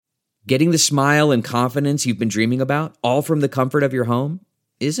Getting the smile and confidence you've been dreaming about, all from the comfort of your home,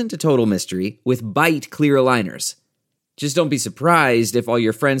 isn't a total mystery with Byte clear aligners. Just don't be surprised if all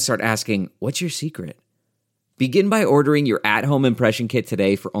your friends start asking, "What's your secret?" Begin by ordering your at-home impression kit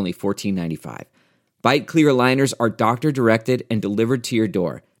today for only $14.95. Byte clear aligners are doctor-directed and delivered to your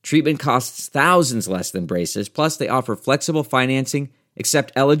door. Treatment costs thousands less than braces, plus they offer flexible financing,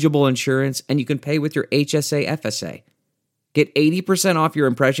 accept eligible insurance, and you can pay with your HSA FSA. Get 80% off your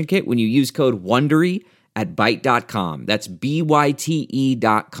impression kit when you use code WONDERY at Byte.com. That's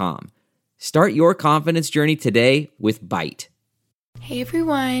BYTE.com. Start your confidence journey today with Byte. Hey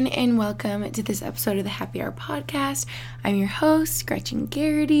everyone, and welcome to this episode of the Happy Hour Podcast. I'm your host, Gretchen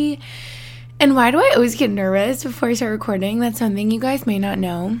Garrity. And why do I always get nervous before I start recording? That's something you guys may not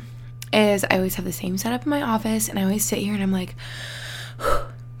know, is I always have the same setup in my office, and I always sit here and I'm like,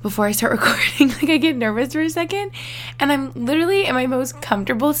 before I start recording, like I get nervous for a second, and I'm literally in my most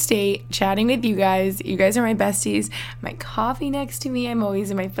comfortable state chatting with you guys. You guys are my besties. My coffee next to me. I'm always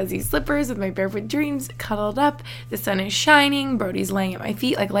in my fuzzy slippers with my barefoot dreams cuddled up. The sun is shining. Brody's laying at my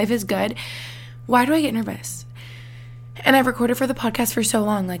feet. Like, life is good. Why do I get nervous? And I've recorded for the podcast for so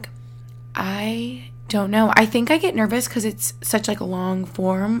long. Like, I don't know. I think I get nervous because it's such like long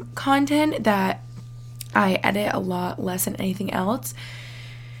form content that I edit a lot less than anything else.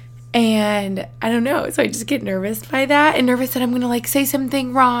 And I don't know, so I just get nervous by that, and nervous that I'm going to like say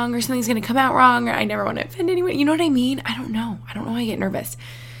something wrong, or something's going to come out wrong, or I never want to offend anyone. You know what I mean? I don't know why I get nervous.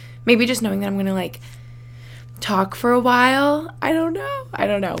 Maybe just knowing that I'm going to like talk for a while. I don't know.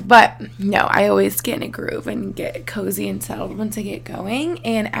 But no, I always get in a groove and get cozy and settled once I get going.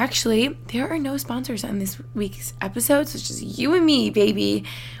 And actually, there are no sponsors on this week's episode, so it's just you and me, baby.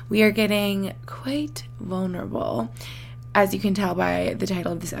 We are getting quite vulnerable. As you can tell by the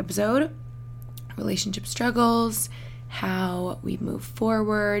title of this episode, relationship struggles, how we move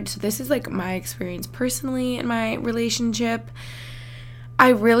forward. So this is like my experience personally in my relationship.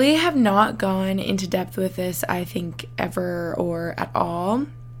 I really have not gone into depth with this, I think, ever or at all,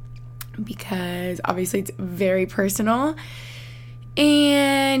 because obviously it's very personal.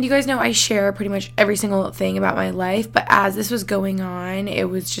 And you guys know I share pretty much every single thing about my life, but as this was going on, it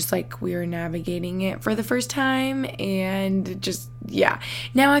was just like we were navigating it for the first time, and just, yeah.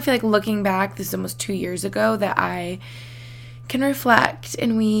 Now I feel like looking back, this is almost 2 years ago, that I can reflect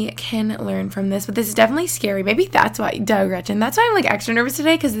and we can learn from this, but this is definitely scary. Maybe that's why, Gretchen, that's why I'm like extra nervous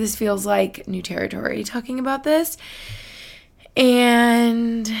today, because this feels like new territory talking about this,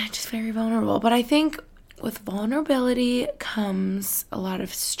 and just very vulnerable. But I think with vulnerability comes a lot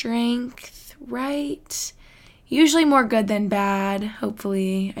of strength, right? Usually more good than bad,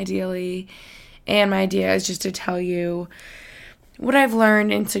 hopefully, ideally. And my idea is just to tell you what I've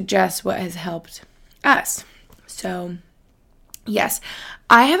learned and suggest what has helped us. So, yes,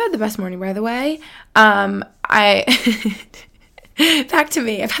 I have had the best morning, by the way. Back to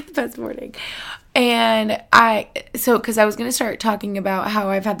me, I've had the best morning. And because I was going to start talking about how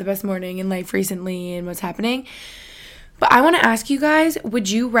I've had the best morning in life recently and what's happening. But I want to ask you guys, would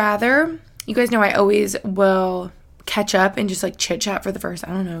you rather, you guys know I always will catch up and just like chit chat for the first,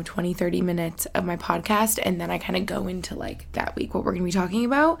 20, 30 minutes of my podcast. And then I kind of go into like that week, what we're going to be talking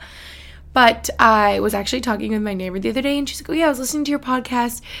about. But I was actually talking with my neighbor the other day, and she's like, "Oh yeah, I was listening to your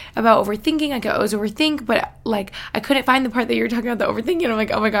podcast about overthinking. I could always overthink, but like I couldn't find the part that you were talking about the overthinking." And I'm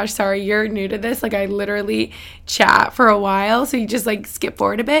like, "Oh my gosh, sorry, you're new to this. Like I literally chat for a while, so you just like skip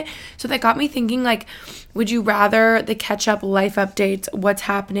forward a bit." So that got me thinking, like, would you rather the catch up life updates, what's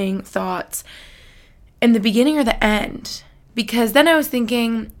happening, thoughts in the beginning or the end? Because then I was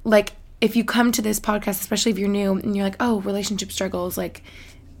thinking, like, if you come to this podcast, especially if you're new and you're like, "Oh, relationship struggles, like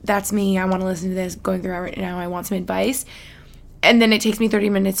that's me, I want to listen to this, going through it right now, I want some advice," and then it takes me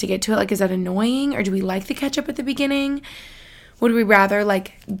 30 minutes to get to it, like, is that annoying? Or do we like the catch up at the beginning? Would we rather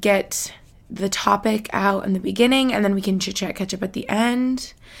like get the topic out in the beginning and then we can chit chat catch up at the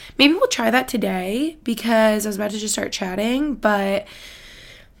end? Maybe we'll try that today, because I was about to just start chatting, but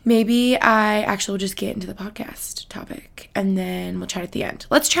maybe I actually will just get into the podcast topic and then we'll chat at the end.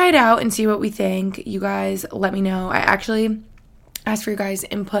 Let's try it out and see what we think. You guys let me know. I actually asked for your guys'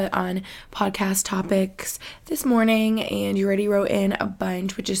 input on podcast topics this morning, and you already wrote in a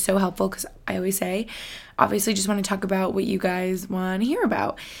bunch, which is so helpful, because I always say, obviously just want to talk about what you guys want to hear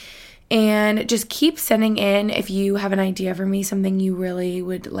about. And just keep sending in if you have an idea for me, something you really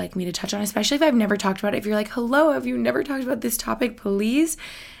would like me to touch on, especially if I've never talked about it. If you're like, "Hello, have you never talked about this topic, please?"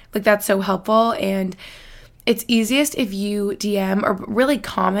 Like, that's so helpful. And it's easiest if you DM or really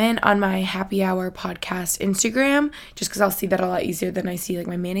comment on my Happy Hour podcast Instagram, just because I'll see that a lot easier than I see like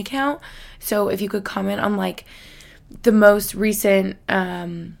my main account. So if you could comment on like the most recent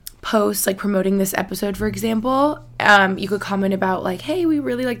posts like promoting this episode, for example, you could comment about like, hey, we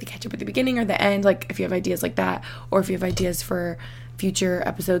really like to catch up at the beginning or the end, like if you have ideas like that, or if you have ideas for future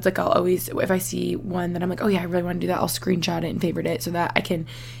episodes, like I'll always, if I see one that I'm like, oh yeah, I really want to do that, I'll screenshot it and favorite it so that I can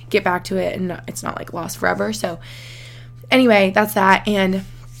get back to it and it's not like lost forever. So anyway, that's that. And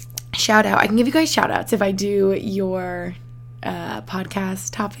shout out, I can give you guys shout outs if I do your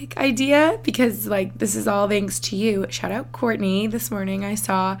podcast topic idea, because like this is all thanks to you. Shout out Courtney. This morning I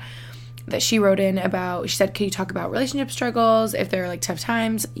saw that she wrote in about, she said, can you talk about relationship struggles, if there are like tough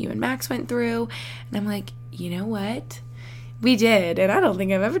times you and Max went through? And I'm like, you know what, we did, and I don't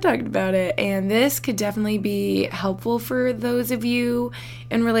think I've ever talked about it, and this could definitely be helpful for those of you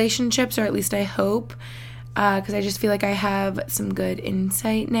in relationships, or at least I hope, because I just feel like I have some good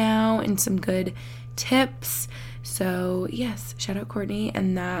insight now and some good tips. So yes, shout out Courtney,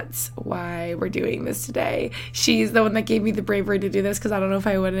 and that's why we're doing this today. She's the one that gave me the bravery to do this, because I don't know if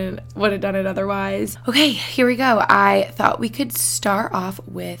I would have done it otherwise. Okay, here we go. I thought we could start off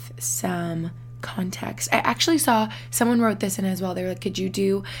with some context. I actually saw someone wrote this in as well. They were like, could you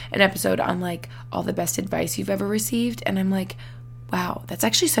do an episode on like all the best advice you've ever received? And I'm like, wow, that's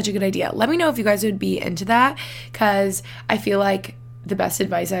actually such a good idea. Let me know if you guys would be into that, because I feel like the best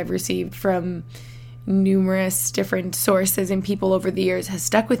advice I've received from numerous different sources and people over the years has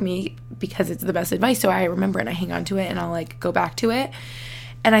stuck with me because it's the best advice. So I remember it and I hang on to it and I'll like go back to it.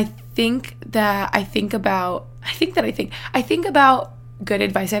 And I think about good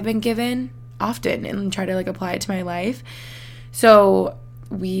advice I've been given often and try to like apply it to my life. So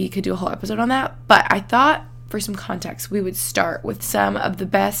we could do a whole episode on that. But I thought for some context, we would start with some of the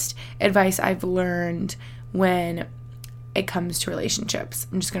best advice I've learned when it comes to relationships.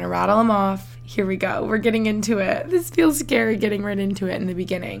 I'm just going to rattle them off. Here we go. We're getting into it. This feels scary getting right into it in the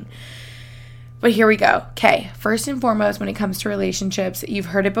beginning. But here we go. Okay, first and foremost, when it comes to relationships, you've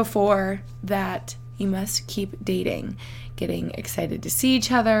heard it before that you must keep dating, getting excited to see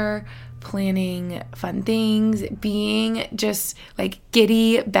each other, planning fun things, being just like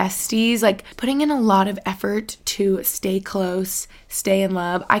giddy besties, like putting in a lot of effort to stay close, stay in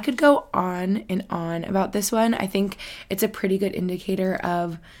love. I could go on and on about this one. I think it's a pretty good indicator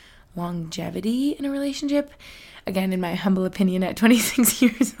of longevity in a relationship. Again, in my humble opinion, at 26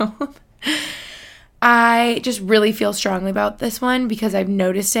 years old. I just really feel strongly about this one because I've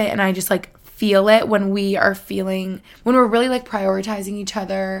noticed it and I just like feel it when we're really like prioritizing each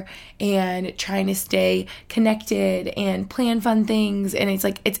other and trying to stay connected and plan fun things, and it's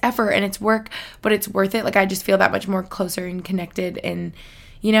like it's effort and it's work, but it's worth it. Like I just feel that much more closer and connected, and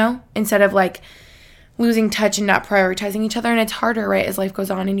you know, instead of like losing touch and not prioritizing each other. And it's harder, right, as life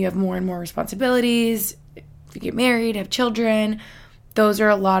goes on and you have more and more responsibilities. If you get married, have children, those are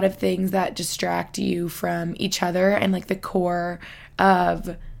a lot of things that distract you from each other and like the core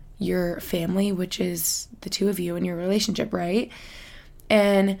of your family, which is the two of you in your relationship, right?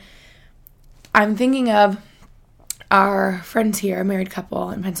 And I'm thinking of our friends here, a married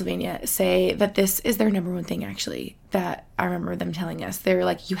couple in Pennsylvania, say that this is their number one thing, actually, that I remember them telling us. They were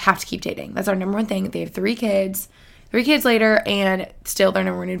like, you have to keep dating. That's our number one thing. They have 3 kids later, and still their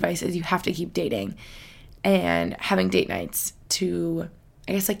number one advice is you have to keep dating and having date nights to,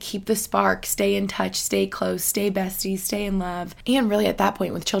 I guess, like keep the spark, stay in touch, stay close, stay besties, stay in love. And really at that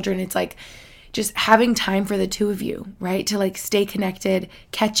point with children, it's like just having time for the two of you, right? To like stay connected,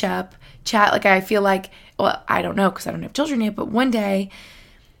 catch up, chat. Like I feel like, well, I don't know because I don't have children yet, but one day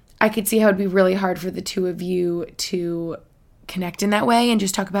I could see how it'd be really hard for the two of you to connect in that way and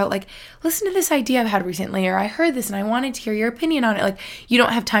just talk about like, listen to this idea I've had recently, or I heard this and I wanted to hear your opinion on it. Like you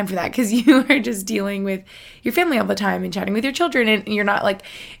don't have time for that because you are just dealing with your family all the time and chatting with your children, and you're not like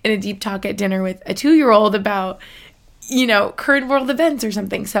in a deep talk at dinner with a 2-year-old about, you know, current world events or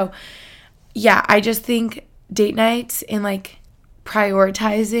something. So yeah, I just think date nights and like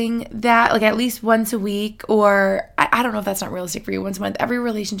prioritizing that, like at least once a week, or I don't know if that's not realistic for you, once a month. Every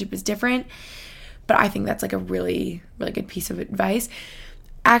relationship is different. But I think that's like a really, really good piece of advice.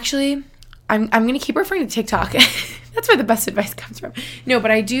 Actually, I'm going to keep referring to TikTok. That's where the best advice comes from. No, but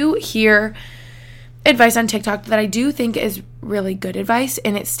I do hear advice on TikTok that I do think is really good advice,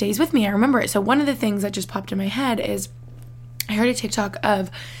 and it stays with me. I remember it. So one of the things that just popped in my head is I heard a TikTok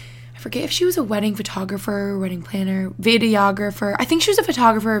of, I forget if she was a wedding photographer, wedding planner, videographer. I think she was a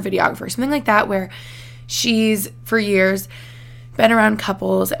photographer or videographer, something like that, where she's for years been around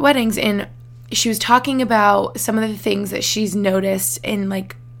couples at weddings, and she was talking about some of the things that she's noticed in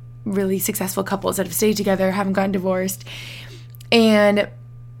like really successful couples that have stayed together, haven't gotten divorced. And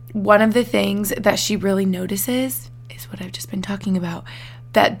one of the things that she really notices is what I've just been talking about,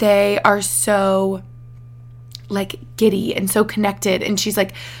 that they are so like giddy and so connected. And she's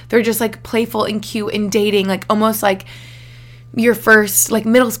like, they're just like playful and cute and dating, like almost like your first like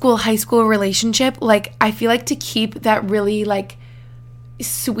middle school, high school relationship. Like I feel like to keep that really like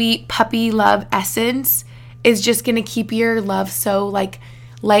sweet puppy love essence is just going to keep your love so like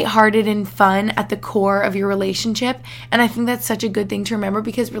lighthearted and fun at the core of your relationship. And I think that's such a good thing to remember,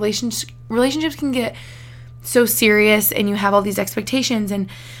 because relationships can get so serious and you have all these expectations, and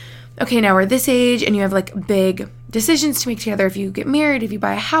okay, now we're this age and you have like big decisions to make together. If you get married, if you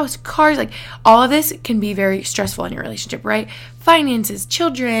buy a house, cars, like all of this can be very stressful in your relationship, right? Finances,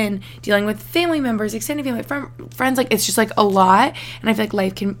 children, dealing with family members, extended family, friends, like it's just like a lot. And I feel like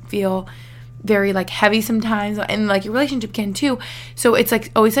life can feel very like heavy sometimes, and like your relationship can too. So it's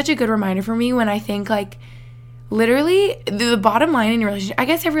like always such a good reminder for me when I think like literally the bottom line in your relationship, I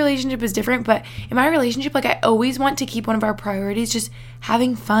guess every relationship is different, but in my relationship, like I always want to keep one of our priorities just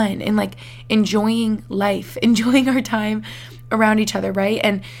having fun and like enjoying life, enjoying our time around each other, right?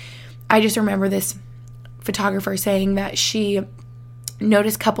 And I just remember this photographer saying that she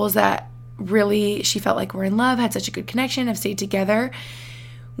noticed couples that really she felt like were in love, had such a good connection, have stayed together.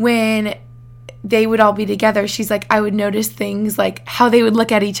 When they would all be together, she's like, I would notice things like how they would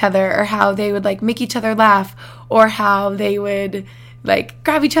look at each other, or how they would like make each other laugh, or how they would like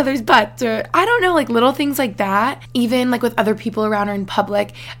grab each other's butts, or I don't know, like little things like that. Even like with other people around or in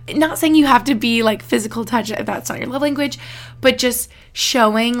public, not saying you have to be like physical touch if that's not your love language, but just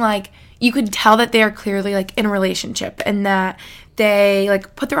showing like you could tell that they are clearly like in a relationship, and that they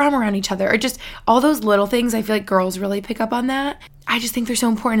like put their arm around each other, or just all those little things. I feel like girls really pick up on that. I just think they're so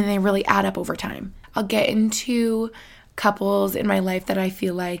important, and they really add up over time. I'll get into couples in my life that I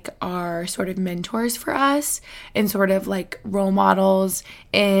feel like are sort of mentors for us and sort of like role models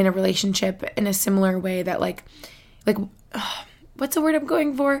in a relationship in a similar way that like what's the word I'm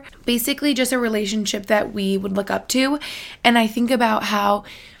going for? Basically just a relationship that we would look up to. And I think about how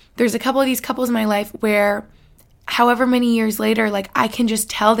there's a couple of these couples in my life where however many years later, like I can just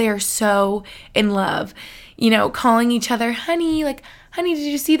tell they are so in love, you know, calling each other honey, like, honey, did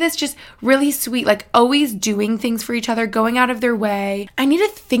you see this? Just really sweet, like always doing things for each other, going out of their way. I need to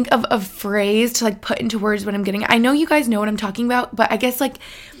think of a phrase to like put into words what I'm getting. I know you guys know what I'm talking about, but I guess like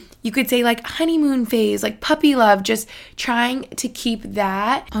you could say like honeymoon phase, like puppy love, just trying to keep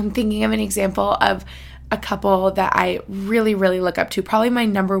that. I'm thinking of an example of a couple that I really, really look up to. Probably my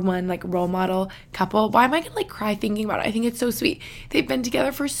number one like role model couple. Why am I gonna like cry thinking about it? I think it's so sweet. They've been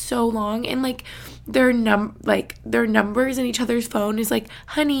together for so long, and like their numbers in each other's phone is like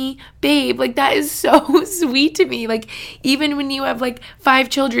honey, babe. Like that is so sweet to me. Like even when you have like 5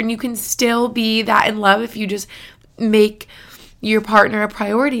 children, you can still be that in love if you just make your partner a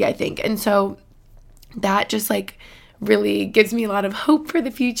priority, I think. And so that just like really gives me a lot of hope for the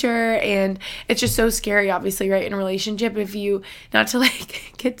future. And it's just so scary, obviously, right, in a relationship, if you, not to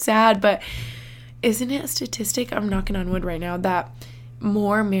like get sad, but isn't it a statistic, I'm knocking on wood right now, that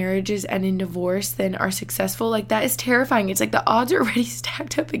more marriages end in divorce than are successful? Like that is terrifying. It's like the odds are already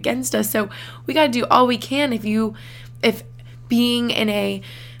stacked up against us. So we got to do all we can. If being in a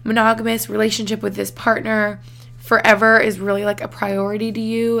monogamous relationship with this partner forever is really like a priority to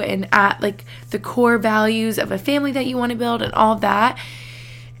you, and at like the core values of a family that you want to build and all of that,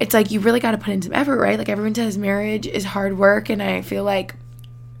 it's like you really got to put in some effort, right? Like everyone says marriage is hard work, and I feel like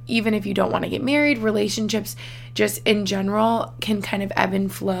even if you don't want to get married, relationships just in general can kind of ebb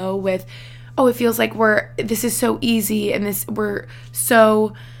and flow with, oh, it feels like this is so easy, and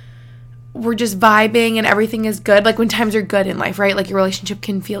we're just vibing and everything is good. Like when times are good in life, right? Like your relationship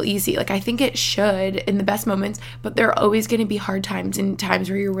can feel easy. Like I think it should in the best moments, but there are always going to be hard times and times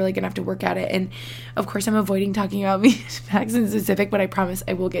where you're really going to have to work at it. And of course, I'm avoiding talking about me, Max in specific, but I promise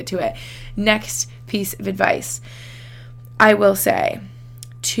I will get to it. Next piece of advice, I will say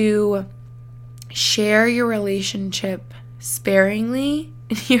to share your relationship sparingly.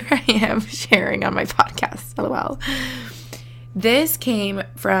 And here I am sharing on my podcast, LOL. This came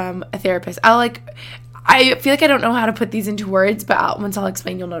from a therapist. I feel like I don't know how to put these into words, but once I'll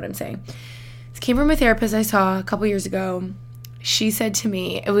explain, you'll know what I'm saying. This came from a therapist I saw a couple years ago. She said to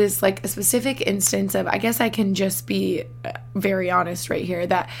me, it was like a specific instance of, I guess I can just be very honest right here,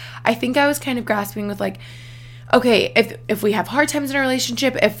 that I think I was kind of grasping with like, okay, if we have hard times in a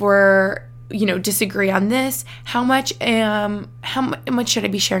relationship, if we're, you know, disagree on this, how much should I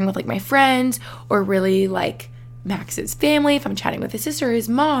be sharing with like my friends, or really like Max's family, if I'm chatting with his sister or his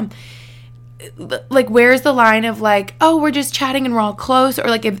mom? Like where's the line of like, oh, we're just chatting and we're all close, or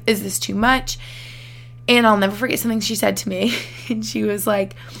like is this too much? And I'll never forget something she said to me. And she was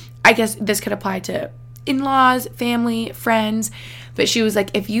like, I guess this could apply to in-laws, family, friends, But she was like,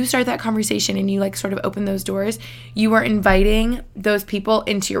 if you start that conversation and you like sort of open those doors, you are inviting those people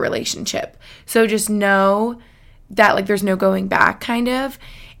into your relationship. So just know that like there's no going back kind of.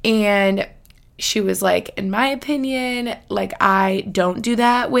 And she was like, in my opinion, like I don't do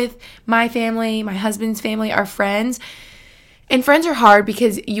that with my family, my husband's family, our friends. And friends are hard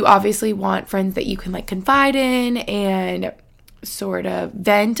because you obviously want friends that you can like confide in and sort of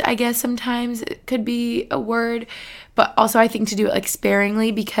vent, I guess sometimes it could be a word. But also I think to do it like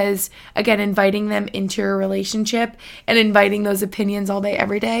sparingly because, again, inviting them into your relationship and inviting those opinions all day,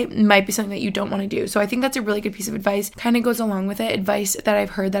 every day might be something that you don't want to do. So I think that's a really good piece of advice. Kind of goes along with it. Advice that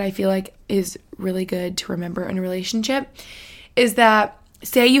I've heard that I feel like is really good to remember in a relationship is that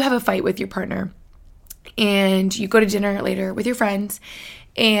say you have a fight with your partner and you go to dinner later with your friends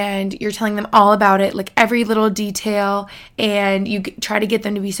and you're telling them all about it, like every little detail, and you try to get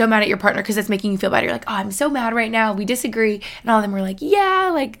them to be so mad at your partner because it's making you feel bad. You're like, oh, I'm so mad right now. We disagree. And all of them were like,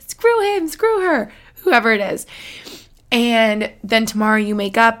 yeah, like screw him, screw her, whoever it is. And then tomorrow you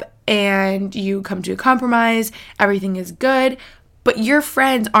make up and you come to a compromise. Everything is good. But your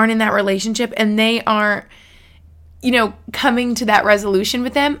friends aren't in that relationship and they aren't, coming to that resolution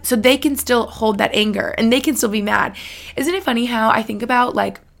with them, so they can still hold that anger and they can still be mad. Isn't it funny how I think about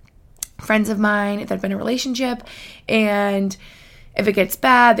like friends of mine that have been in a relationship and if it gets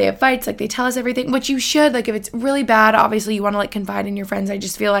bad, they have fights, like they tell us everything, which you should. Like if it's really bad, obviously you want to like confide in your friends. I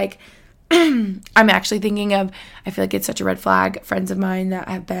just feel like I'm actually thinking of, I feel like it's such a red flag, friends of mine that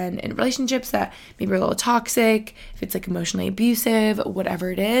have been in relationships that maybe are a little toxic, if it's like emotionally abusive, whatever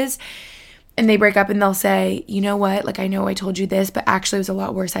it is. And they break up and they'll say, you know what, like I know I told you this, but actually it was a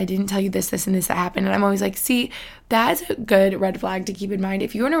lot worse. I didn't tell you this, and this that happened. And I'm always like, see, that's a good red flag to keep in mind.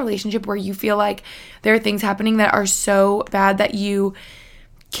 If you're in a relationship where you feel like there are things happening that are so bad that you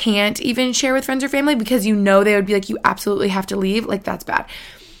can't even share with friends or family because you know they would be like, you absolutely have to leave, like that's bad.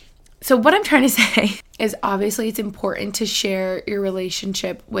 So what I'm trying to say is obviously it's important to share your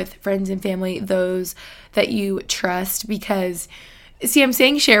relationship with friends and family, those that you trust, because see, I'm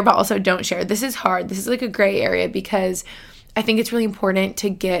saying share, but also don't share. This is hard. This is like a gray area because I think it's really important to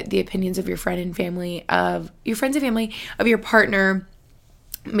get the opinions of your friend and family, of your friends and family, of your partner,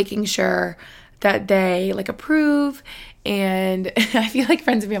 making sure that they like approve. And I feel like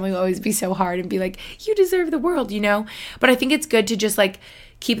friends and family will always be so hard and be like, you deserve the world, But I think it's good to just like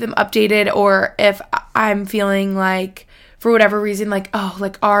keep them updated. Or if I'm feeling like for whatever reason, like, oh,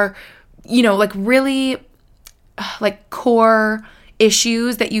 like our, like really like core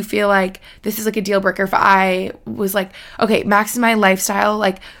issues that you feel like this is like a deal breaker. If I was like, okay, Max is my lifestyle,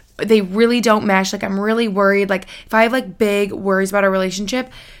 like they really don't mesh, like I'm really worried, like if I have like big worries about our relationship,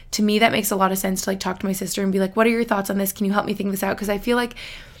 to me that makes a lot of sense to like talk to my sister and be like, what are your thoughts on this? Can you help me think this out? Because I feel like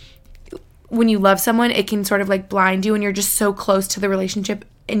when you love someone, it can sort of like blind you and you're just so close to the relationship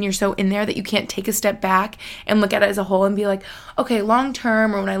and you're so in there that you can't take a step back and look at it as a whole and be like, okay, long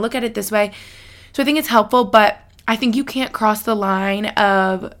term, or when I look at it this way. So I think it's helpful, but I think you can't cross the line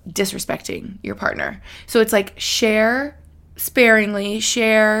of disrespecting your partner. So it's like share sparingly,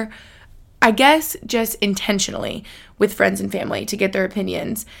 share, I guess, just intentionally with friends and family to get their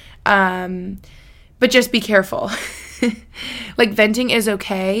opinions. But just be careful. Like venting is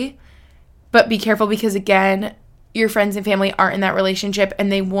okay, but be careful because again, your friends and family aren't in that relationship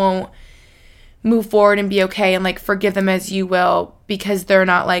and they won't move forward and be okay and like forgive them as you will because they're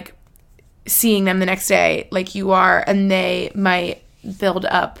not like seeing them the next day like you are, and they might build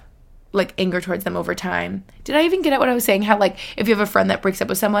up like anger towards them over time. Did I even get at what I was saying? How like if you have a friend that breaks up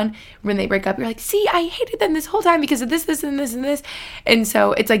with someone, when they break up, you're like, see, I hated them this whole time because of this, this, and this, and this. And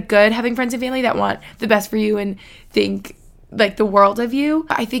so it's like good having friends and family that want the best for you and think like the world of you.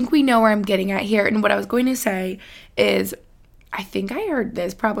 I think we know where I'm getting at here. And what I was going to say is, I think I heard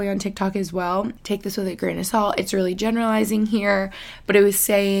this probably on TikTok as well. Take this with a grain of salt. It's really generalizing here, but it was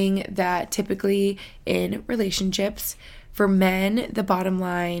saying that typically in relationships, for men, the bottom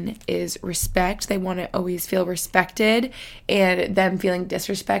line is respect. They want to always feel respected, and them feeling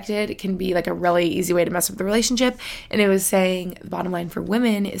disrespected can be like a really easy way to mess up the relationship. And it was saying the bottom line for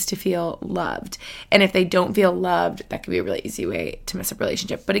women is to feel loved. And if they don't feel loved, that could be a really easy way to mess up a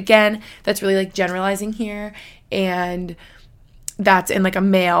relationship. But again, that's really like generalizing here, and that's in like a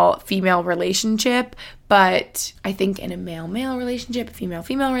male-female relationship. But I think in a male-male relationship,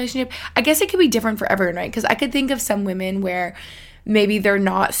 female-female relationship, I guess it could be different for everyone, right? Because I could think of some women where maybe they're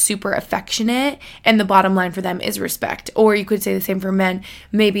not super affectionate and the bottom line for them is respect. Or you could say the same for men.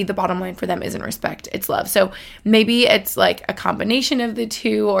 Maybe the bottom line for them isn't respect, it's love. So maybe it's like a combination of the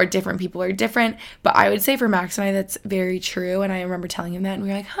two, or different people are different. But I would say for Max and I, that's very true. And I remember telling him that and we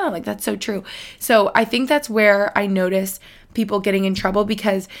were like, like that's so true. So I think that's where I notice people getting in trouble,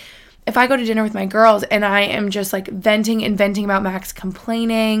 because if I go to dinner with my girls and I am just like venting about Max,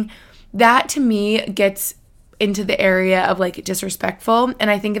 complaining, that to me gets into the area of like disrespectful.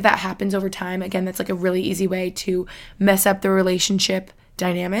 And I think if that happens over time, again, that's like a really easy way to mess up the relationship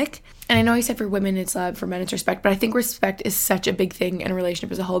dynamic. And I know I said for women it's love, for men it's respect, but I think respect is such a big thing in a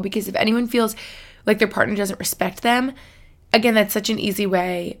relationship as a whole, because if anyone feels like their partner doesn't respect them, again, that's such an easy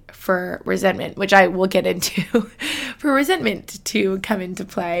way for resentment, which I will get into, for resentment to come into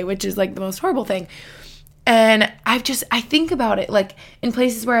play, which is like the most horrible thing. And I think about it like in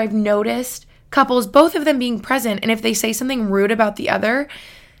places where I've noticed couples, both of them being present, and if they say something rude about the other,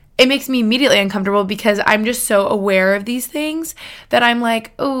 it makes me immediately uncomfortable, because I'm just so aware of these things that I'm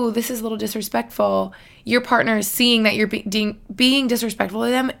like, oh, this is a little disrespectful. Your partner is seeing that you're being disrespectful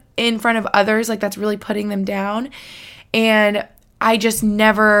to them in front of others, like that's really putting them down. And I just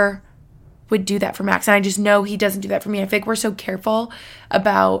never would do that for Max, and I just know he doesn't do that for me. I think we're so careful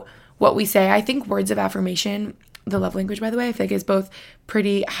about what we say. I think words of affirmation, the love language, by the way, I think is both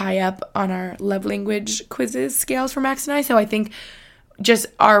pretty high up on our love language quizzes scales for Max and I. So I think just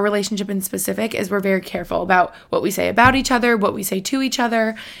our relationship in specific is we're very careful about what we say about each other, what we say to each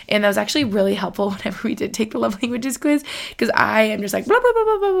other. And that was actually really helpful whenever we did take the love languages quiz, because I am just like blah, blah, blah,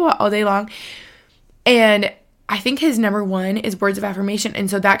 blah, blah, blah all day long. And I think his number one is words of affirmation. And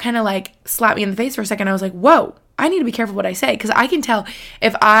so that kind of like slapped me in the face for a second. I was like, whoa, I need to be careful what I say, because I can tell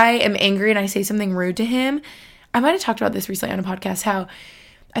if I am angry and I say something rude to him. I might have talked about this recently on a podcast, how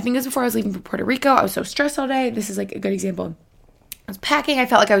I think it was before I was leaving for Puerto Rico. I was so stressed all day. This is like a good example. I was packing. I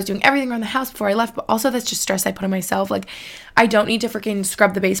felt like I was doing everything around the house before I left, but also that's just stress I put on myself. Like, I don't need to freaking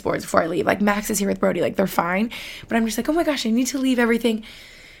scrub the baseboards before I leave. Like, Max is here with Brody. Like, they're fine. But I'm just like, oh my gosh, I need to leave everything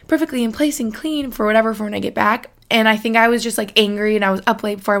perfectly in place and clean for when I get back. And I think I was just like angry, and I was up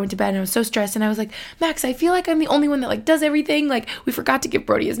late before I went to bed, and I was so stressed, and I was like, Max, I feel like I'm the only one that like does everything. Like, we forgot to give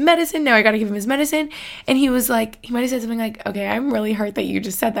Brody his medicine. Now I got to give him his medicine. And he was like, he might have said something like, okay, I'm really hurt that you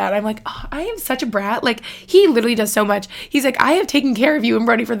just said that. I'm like, oh, I am such a brat. Like, he literally does so much. He's like, I have taken care of you and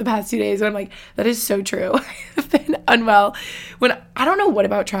Brody for the past 2 days. And I'm like, that is so true. I've been unwell when I don't know what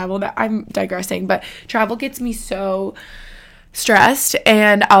about travel, that I'm digressing, but travel gets me so stressed,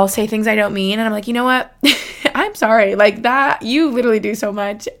 and I'll say things I don't mean, and I'm like, you know what? I'm sorry. Like, that, you literally do so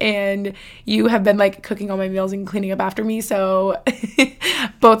much, and you have been like cooking all my meals and cleaning up after me. So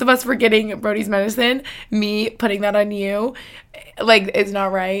both of us forgetting Brody's medicine, me putting that on you, like, it's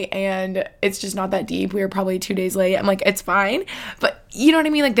not right. And it's just not that deep. We were probably 2 days late. I'm like, it's fine. But you know what I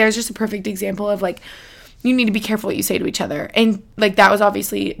mean? Like, there's just a perfect example of like, you need to be careful what you say to each other. And like, that was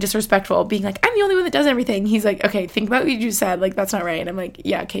obviously disrespectful, being like, I'm the only one that does everything. He's like, okay, think about what you just said. Like, that's not right. And I'm like,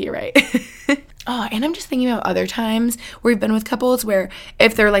 yeah, okay, you're right. Oh, and I'm just thinking about other times where we've been with couples where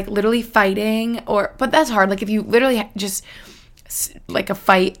if they're like literally fighting, but that's hard. Like, if you literally just like a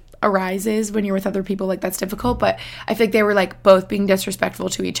fight arises when you're with other people, like, that's difficult. But I feel like they were like both being disrespectful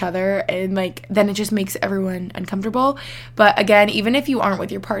to each other, and like, then it just makes everyone uncomfortable. But again, even if you aren't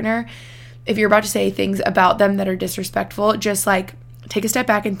with your partner, if you're about to say things about them that are disrespectful, just like take a step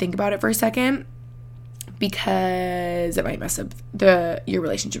back and think about it for a second, because it might mess up your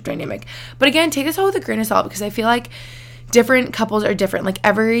relationship dynamic. But again, take this all with a grain of salt, because I feel like different couples are different. Like,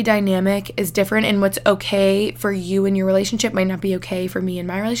 every dynamic is different, and what's okay for you in your relationship might not be okay for me in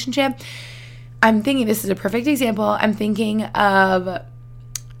my relationship. I'm thinking, this is a perfect example. I'm thinking of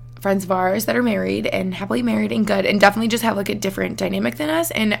friends of ours that are married and happily married and good, and definitely just have like a different dynamic than us.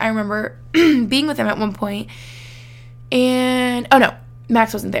 And I remember being with them at one point, and oh no,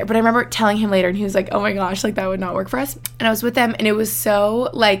 Max wasn't there, but I remember telling him later, and he was like, oh my gosh, like, that would not work for us. And I was with them, and it was so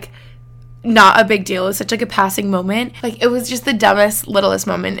like not a big deal. It was such like a passing moment. Like, it was just the dumbest, littlest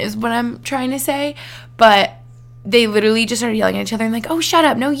moment is what I'm trying to say. But they literally just started yelling at each other and like, oh, shut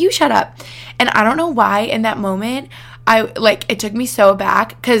up. No, you shut up. And I don't know why in that moment, it took me so aback,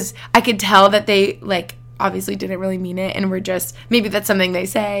 because I could tell that they like obviously didn't really mean it, and were just, maybe that's something they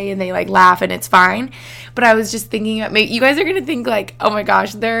say and they like laugh and it's fine. But I was just thinking, maybe you guys are gonna think like, oh my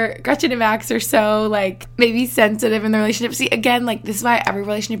gosh, Gretchen and Max are so like maybe sensitive in their relationship. See, again, like, this is why every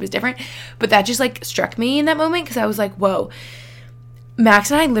relationship is different, but that just like struck me in that moment, because I was like, whoa, Max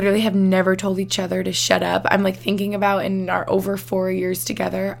and I literally have never told each other to shut up. I'm like thinking about in our over 4 years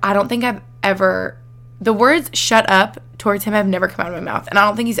together, I don't think I've ever, the words shut up towards him have never come out of my mouth. And I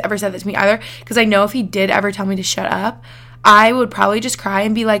don't think he's ever said that to me either, because I know if he did ever tell me to shut up, I would probably just cry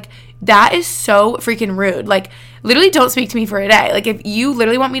and be like, that is so freaking rude. Like, literally don't speak to me for a day. Like, if you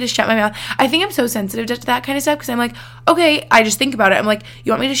literally want me to shut my mouth, I think I'm so sensitive to that kind of stuff because I'm like, okay, I just think about it. I'm like,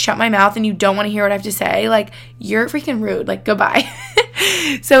 you want me to shut my mouth and you don't want to hear what I have to say? Like, you're freaking rude. Like, goodbye.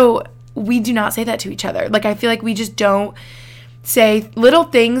 So we do not say that to each other. Like, I feel like we just don't say little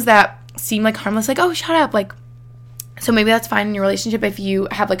things that seem like harmless, like, oh, shut up. Like, so maybe that's fine in your relationship if you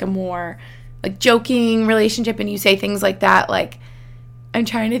have like a more like joking relationship and you say things like that. Like, I'm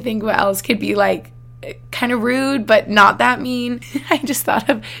trying to think what else could be like kind of rude but not that mean. I just thought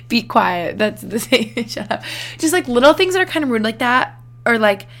of be quiet. That's the same. Shut up. Just like little things that are kind of rude like that, or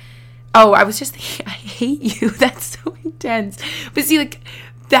like, oh, I was just thinking, I hate you. That's so intense. But see, like,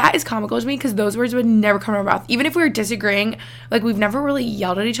 that is comical to me because those words would never come out of our mouth. Even if we were disagreeing, like, we've never really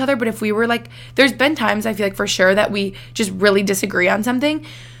yelled at each other, but if we were like, there's been times I feel like for sure that we just really disagree on something,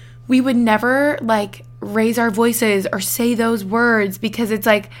 we would never like raise our voices or say those words because it's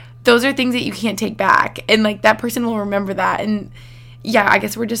like, those are things that you can't take back. And like, that person will remember that. And yeah, I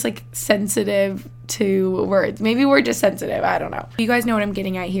guess we're just like sensitive to words. Maybe we're just sensitive. I don't know. You guys know what I'm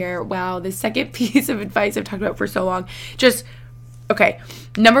getting at here. Wow. The second piece of advice I've talked about for so long. Okay.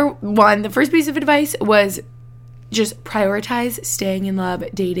 Number one, the first piece of advice was just prioritize staying in love,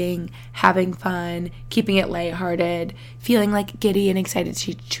 dating, having fun, keeping it lighthearted, feeling like giddy and excited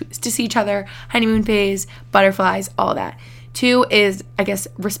to see each other, honeymoon phase, butterflies, all that. 2 is, I guess,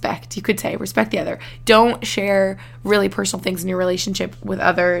 respect. You could say respect the other. Don't share really personal things in your relationship with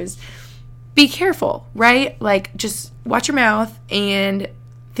others. Be careful, right? Like, just watch your mouth and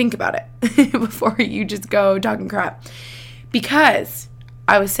think about it before you just go talking crap. Because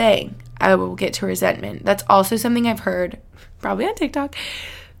I was saying, I will get to resentment. That's also something I've heard, probably on TikTok,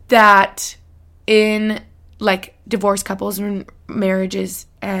 that in like divorced couples when marriages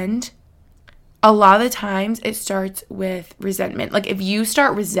end, a lot of the times it starts with resentment. Like, if you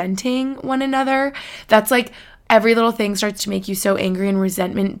start resenting one another, that's like every little thing starts to make you so angry and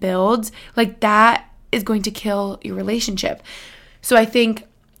resentment builds. Like, that is going to kill your relationship. So I think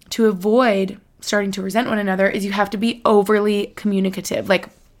to avoid starting to resent one another is you have to be overly communicative. Like,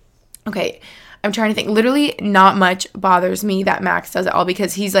 okay, I'm trying to think. Literally not much bothers me that Max does it all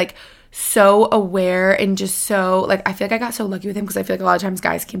because he's like so aware and just so like, I feel like I got so lucky with him because I feel like a lot of times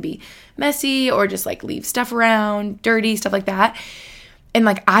guys can be messy or just like leave stuff around, dirty, stuff like that. And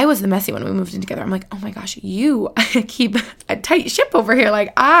like, I was the messy one when we moved in together. I'm like, oh my gosh, you keep a tight ship over here. Like,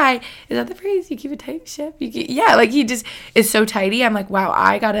 is that the phrase? You keep a tight ship? Yeah, like he just is so tidy. I'm like, wow,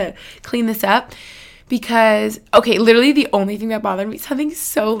 I gotta clean this up. Because, okay, literally the only thing that bothered me, something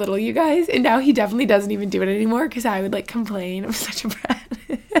so little, you guys, and now he definitely doesn't even do it anymore because I would like complain. I'm such a brat.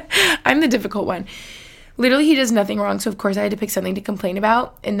 I'm the difficult one. Literally, he does nothing wrong, so of course I had to pick something to complain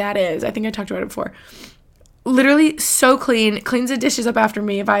about, and that is, I think I talked about it before, literally so clean, cleans the dishes up after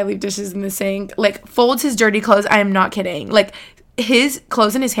me if I leave dishes in the sink, like folds his dirty clothes. I am not kidding. Like, his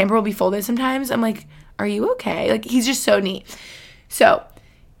clothes in his hamper will be folded sometimes. I'm like, are you okay? Like, he's just so neat. So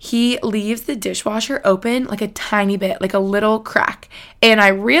he leaves the dishwasher open like a tiny bit, like a little crack. And I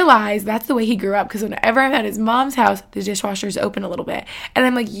realized that's the way he grew up because whenever I'm at his mom's house, the dishwasher is open a little bit. And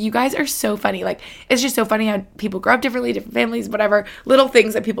I'm like, you guys are so funny. Like, it's just so funny how people grow up differently, different families, whatever, little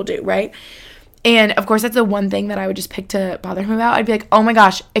things that people do, right? And of course, that's the one thing that I would just pick to bother him about. I'd be like, oh my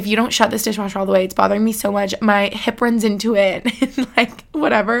gosh, if you don't shut this dishwasher all the way, it's bothering me so much. My hip runs into it and like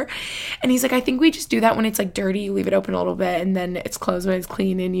whatever. And he's like, I think we just do that when it's like dirty. You leave it open a little bit and then it's closed when it's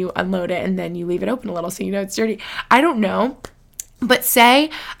clean and you unload it and then you leave it open a little so you know it's dirty. I don't know. But say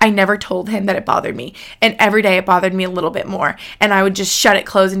I never told him that it bothered me and every day it bothered me a little bit more and I would just shut it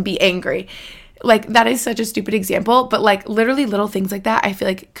closed and be angry. Like, that is such a stupid example, but like literally little things like that I feel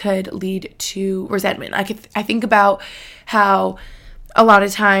like could lead to resentment. I think about how a lot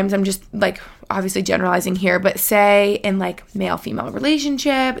of times, I'm just like obviously generalizing here, but say in like male-female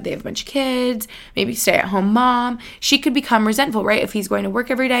relationship, they have a bunch of kids, maybe stay-at-home mom, she could become resentful, right? If he's going to work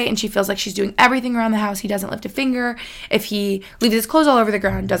every day and she feels like she's doing everything around the house, he doesn't lift a finger, if he leaves his clothes all over the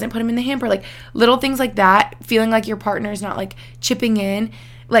ground, doesn't put him in the hamper, like little things like that, feeling like your partner is not like chipping in,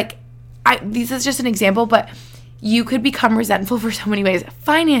 like, this is just an example, but you could become resentful for so many ways.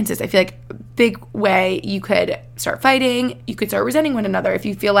 Finances, I feel like a big way you could start fighting. You could start resenting one another if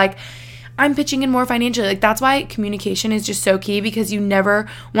you feel like I'm pitching in more financially. Like, that's why communication is just so key because you never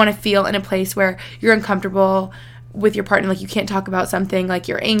want to feel in a place where you're uncomfortable with your partner. Like, you can't talk about something, like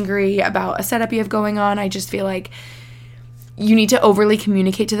you're angry about a setup you have going on. I just feel like you need to overly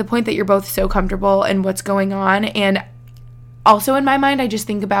communicate to the point that you're both so comfortable in what's going on. And also in my mind, I just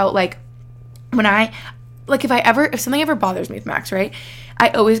think about like, if something ever bothers me with Max, right? I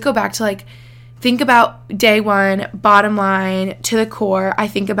always go back to like think about day one, bottom line, to the core, I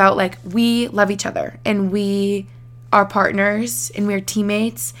think about like we love each other and we are partners and we're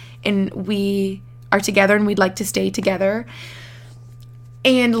teammates and we are together and we'd like to stay together.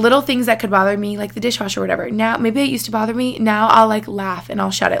 And little things that could bother me, like the dishwasher or whatever. Now, maybe it used to bother me. Now I'll like laugh and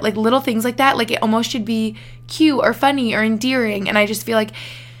I'll shut it. Like little things like that, like it almost should be cute or funny or endearing. And I just feel like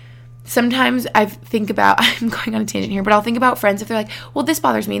sometimes I think about, I'm going on a tangent here, but I'll think about friends if they're like, well, this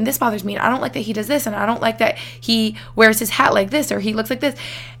bothers me and this bothers me and I don't like that he does this and I don't like that he wears his hat like this or he looks like this.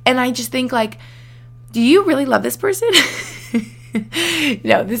 And I just think like, do you really love this person?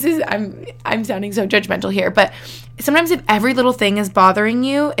 No, this is, I'm sounding so judgmental here, but sometimes if every little thing is bothering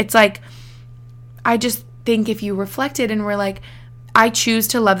you, it's like, I just think if you reflected and were like, I choose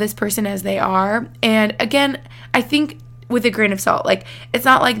to love this person as they are. And again, I think with a grain of salt, like it's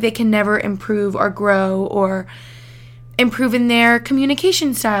not like they can never improve or grow or improve in their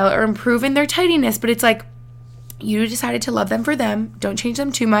communication style or improve in their tidiness, but it's like you decided to love them for them. Don't change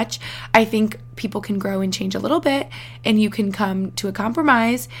them too much. I think people can grow and change a little bit and you can come to a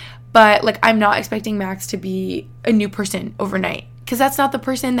compromise, but like I'm not expecting Max to be a new person overnight because that's not the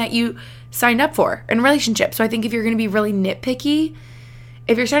person that you signed up for in a relationship. So I think if you're going to be really nitpicky,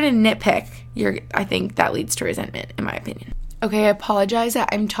 if you're starting to nitpick, I think that leads to resentment, in my opinion. Okay, I apologize that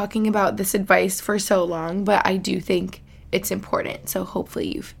I'm talking about this advice for so long, but I do think it's important. So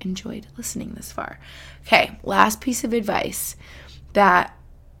hopefully you've enjoyed listening this far. Okay, last piece of advice that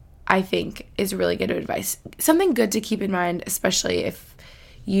I think is really good advice. Something good to keep in mind, especially if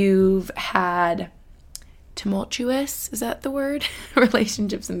you've had tumultuous, is that the word?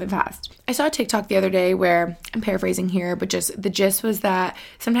 Relationships in the past. I saw a TikTok the other day where, I'm paraphrasing here, but just the gist was that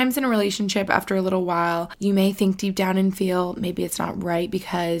sometimes in a relationship after a little while, you may think deep down and feel maybe it's not right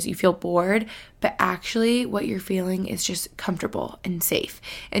because you feel bored, but actually what you're feeling is just comfortable and safe.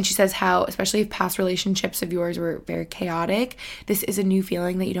 And she says how, especially if past relationships of yours were very chaotic, this is a new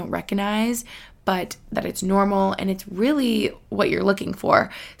feeling that you don't recognize, but that it's normal and it's really what you're looking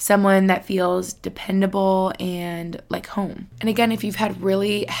for. Someone that feels dependable and like home. And again, if you've had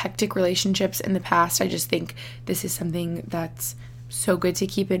really hectic relationships in the past, I just think this is something that's so good to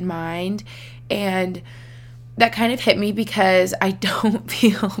keep in mind. And that kind of hit me because I don't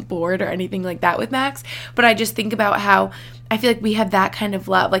feel bored or anything like that with Max, but I just think about how I feel like we have that kind of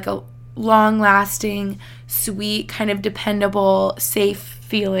love, like a long-lasting, sweet, kind of dependable, safe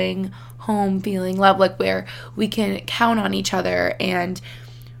feeling, home feeling, love, like where we can count on each other and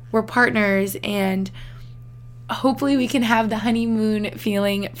we're partners and hopefully we can have the honeymoon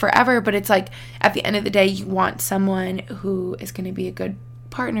feeling forever. But it's like at the end of the day, you want someone who is going to be a good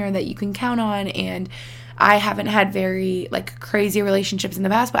partner that you can count on. And I haven't had very like crazy relationships in the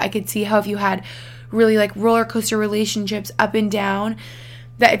past, but I could see how if you had really like roller coaster relationships up and down,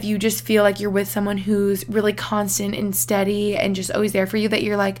 that if you just feel like you're with someone who's really constant and steady and just always there for you, that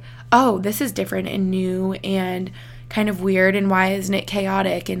you're like, oh, this is different and new and kind of weird, and why isn't it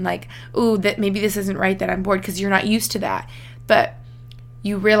chaotic? And like, ooh, that maybe this isn't right, that I'm bored, because you're not used to that. But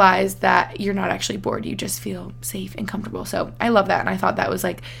you realize that you're not actually bored. You just feel safe and comfortable. So I love that. And I thought that was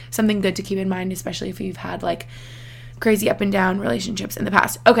like something good to keep in mind, especially if you've had like crazy up and down relationships in the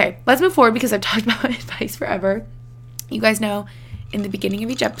past. Okay, let's move forward because I've talked about advice forever. You guys know in the beginning of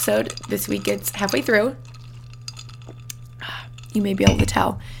each episode, this week it's halfway through. You may be able to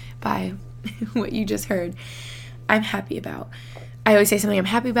tell by what you just heard. I'm happy about. I always say something I'm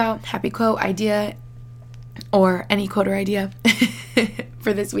happy about, happy quote, idea, or any quote or idea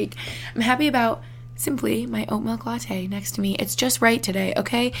for this week. I'm happy about simply my oat milk latte next to me. It's just right today,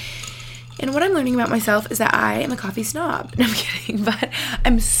 okay? And what I'm learning about myself is that I am a coffee snob. No, I'm kidding, but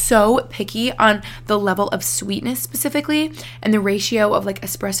I'm so picky on the level of sweetness specifically and the ratio of like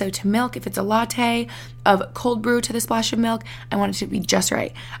espresso to milk. If it's a latte, of cold brew to the splash of milk, I want it to be just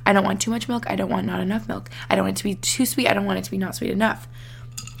right. I don't want too much milk. I don't want not enough milk. I don't want it to be too sweet. I don't want it to be not sweet enough.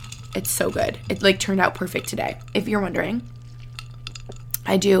 It's so good. It like turned out perfect today. If you're wondering,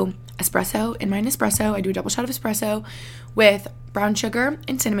 I do espresso in my Nespresso. I do a double shot of espresso with brown sugar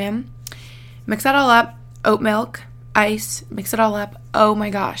and cinnamon. Mix that all up, oat milk, ice, mix it all up. Oh my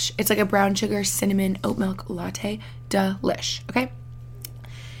gosh, it's like a brown sugar cinnamon oat milk latte. Delish, okay?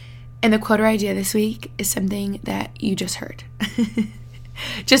 And the quote or idea this week is something that you just heard.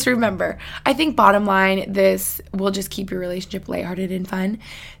 Just remember, I think bottom line, this will just keep your relationship lighthearted and fun,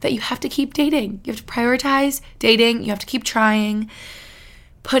 that you have to keep dating. You have to prioritize dating. You have to keep trying,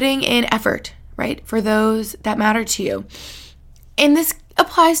 putting in effort, right, for those that matter to you. And this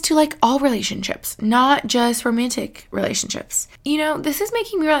applies to like all relationships, not just romantic relationships. You know, this is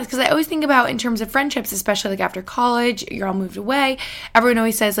making me realize, because I always think about in terms of friendships, especially like after college, you're all moved away. Everyone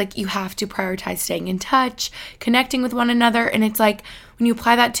always says like you have to prioritize staying in touch, connecting with one another. And it's like when you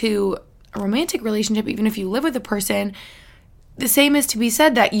apply that to a romantic relationship, even if you live with a person, the same is to be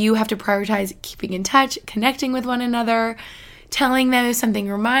said that you have to prioritize keeping in touch, connecting with one another, telling them if something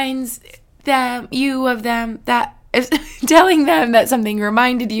reminds you of them, telling them that something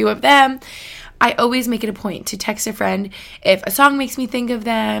reminded you of them. I always make it a point to text a friend if a song makes me think of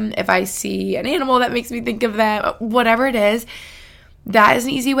them, if I see an animal that makes me think of them, whatever it is. That is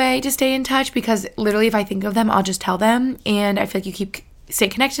an easy way to stay in touch, because literally if I think of them, I'll just tell them, and I feel like you stay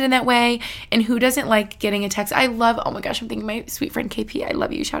connected in that way. And who doesn't like getting a text? I love, oh my gosh, I'm thinking my sweet friend KP, I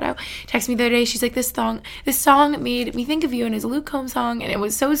love you, shout out, texted me the other day. She's like, this song made me think of you, and it's a Luke Combs song, and it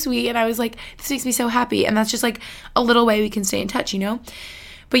was so sweet, and I was like, this makes me so happy. And that's just like a little way we can stay in touch, you know?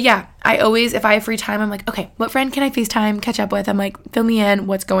 But yeah, I always, if I have free time, I'm like, okay, what friend can I FaceTime, catch up with? I'm like, fill me in,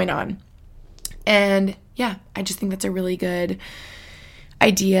 what's going on? And yeah, I just think that's a really good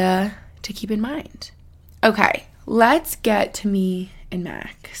idea to keep in mind. Okay, let's get to me and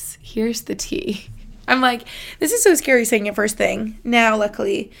Max. Here's the tea. I'm like, this is so scary saying it first thing. Now,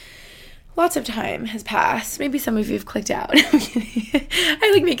 luckily, lots of time has passed. Maybe some of you have clicked out.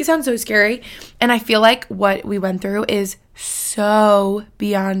 I like make it sound so scary. And I feel like what we went through is so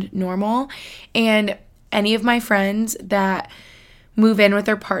beyond normal. And any of my friends that move in with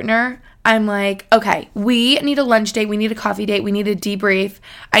their partner, I'm like, okay, we need a lunch date. We need a coffee date. We need a debrief.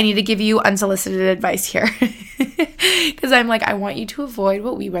 I need to give you unsolicited advice here. Because I'm like, I want you to avoid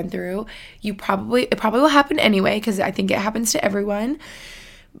what we went through. It probably will happen anyway, because I think it happens to everyone.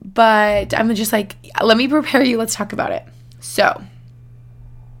 But I'm just like, let me prepare you. Let's talk about it. So,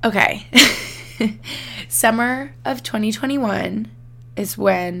 okay. Summer of 2021 is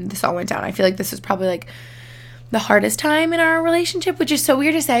when this all went down. I feel like this was probably like the hardest time in our relationship, which is so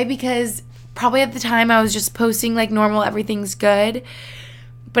weird to say, because probably at the time I was just posting like normal, everything's good.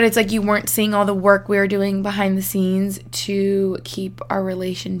 But it's like you weren't seeing all the work we were doing behind the scenes to keep our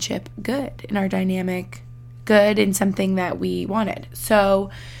relationship good and our dynamic good and something that we wanted. So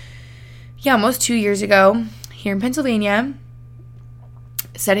yeah, almost 2 years ago here in Pennsylvania,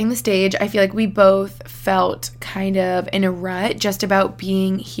 setting the stage, I feel like we both felt kind of in a rut just about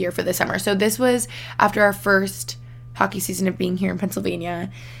being here for the summer. So this was after our first hockey season of being here in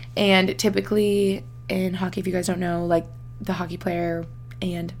Pennsylvania. And typically in hockey, if you guys don't know, like the hockey player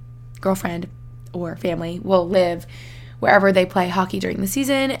and girlfriend or family will live wherever they play hockey during the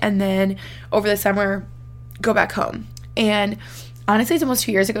season, and then over the summer go back home. And honestly, it's almost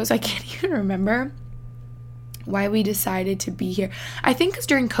 2 years ago, so I can't even remember why we decided to be here. I think because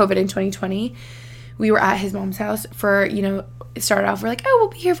during COVID in 2020, we were at his mom's house for, it started off, we're like, oh, we'll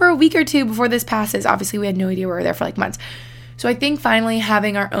be here for a week or two before this passes. Obviously, we had no idea we were there for like months. So I think finally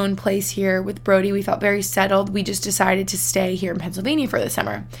having our own place here with Brody, we felt very settled. We just decided to stay here in Pennsylvania for the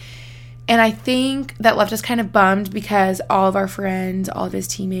summer. And I think that left us kind of bummed, because all of our friends, all of his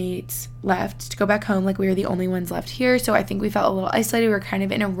teammates left to go back home. Like we were the only ones left here. So I think we felt a little isolated. We were kind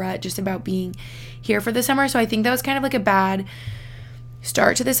of in a rut just about being here for the summer. So I think that was kind of like a bad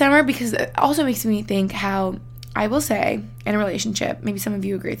start to the summer, because it also makes me think how, I will say, in a relationship, maybe some of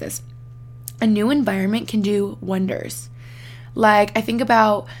you agree with this, a new environment can do wonders. Like I think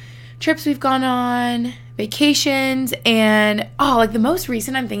about trips we've gone on, vacations, and like the most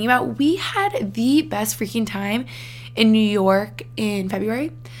recent I'm thinking about, we had the best freaking time in New York in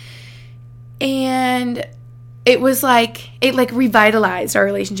February. And it was like, it like revitalized our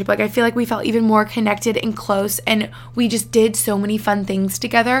relationship. Like I feel like we felt even more connected and close, and we just did so many fun things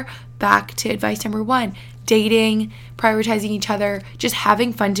together. Back to advice number 1, dating, prioritizing each other, just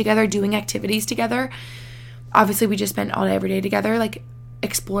having fun together, doing activities together. Obviously, we just spent all day, every day together, like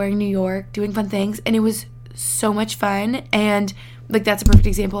exploring New York, doing fun things. And it was so much fun. And like, that's a perfect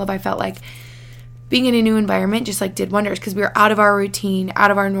example of, I felt like being in a new environment just like did wonders, because we were out of our routine,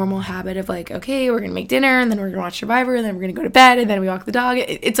 out of our normal habit of like, okay, we're going to make dinner, and then we're going to watch Survivor, and then we're going to go to bed, and then we walk the dog.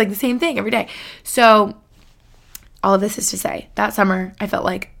 It's like the same thing every day. So all of this is to say that summer, I felt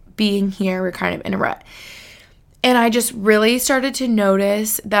like being here, we're kind of in a rut. And I just really started to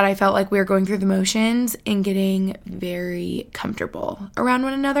notice that I felt like we were going through the motions and getting very comfortable around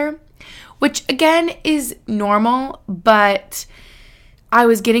one another, which again is normal, but I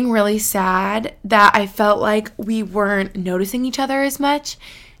was getting really sad that I felt like we weren't noticing each other as much.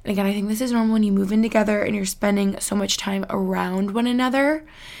 And again, I think this is normal when you move in together and you're spending so much time around one another.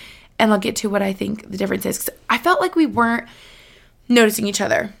 And I'll get to what I think the difference is, 'cause I felt like we weren't noticing each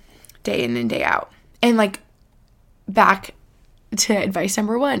other day in and day out. And like, back to advice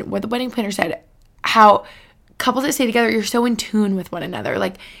number 1, what the wedding planner said, how couples that stay together, you're so in tune with one another.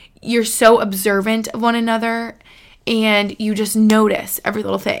 Like, you're so observant of one another and you just notice every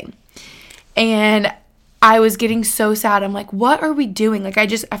little thing. And I was getting so sad. I'm like, what are we doing? Like, I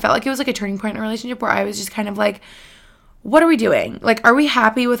felt like it was like a turning point in a relationship where I was just kind of like, what are we doing? Like, are we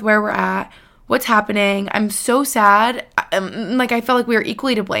happy with where we're at? What's happening? I'm so sad. Like, I felt like we were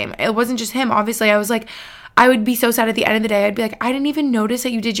equally to blame. It wasn't just him. Obviously, I was like, I would be so sad at the end of the day. I'd be like, I didn't even notice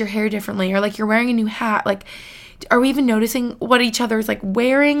that you did your hair differently, or like you're wearing a new hat. Like, are we even noticing what each other's like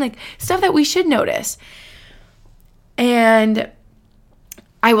wearing? Like, stuff that we should notice. And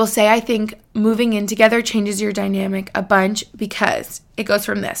I will say, I think moving in together changes your dynamic a bunch, because it goes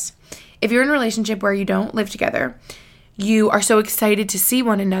from this. If you're in a relationship where you don't live together, you are so excited to see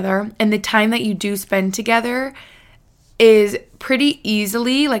one another, and the time that you do spend together is pretty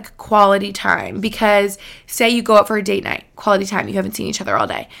easily like quality time. Because say you go out for a date night, quality time, you haven't seen each other all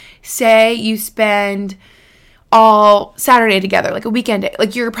day. Say you spend all Saturday together, like a weekend day,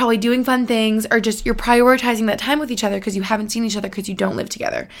 like you're probably doing fun things, or just you're prioritizing that time with each other because you haven't seen each other because you don't live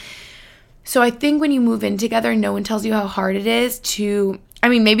together. So I think when you move in together, no one tells you how hard it is to, I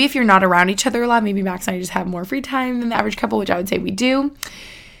mean, maybe if you're not around each other a lot, maybe Max and I just have more free time than the average couple, which I would say we do.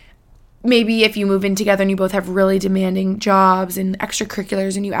 Maybe if you move in together and you both have really demanding jobs and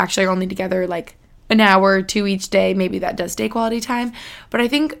extracurriculars and you actually are only together like an hour or 2 each day, maybe that does stay quality time. But I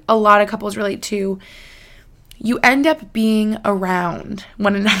think a lot of couples relate to, you end up being around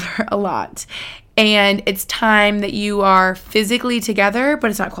one another a lot. And it's time that you are physically together, but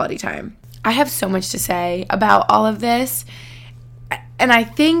it's not quality time. I have so much to say about all of this. And I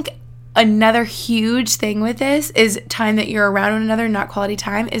think another huge thing with this is time that you're around one another, not quality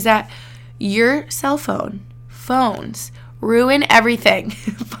time, is that your phones ruin everything.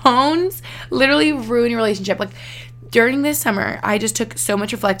 Phones literally ruin your relationship. Like, during this summer, I just took so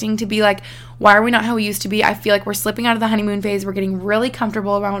much reflecting to be like, why are we not how we used to be? I feel like we're slipping out of the honeymoon phase. We're getting really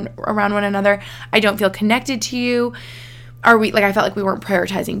comfortable around one another. I don't feel connected to you. I felt like we weren't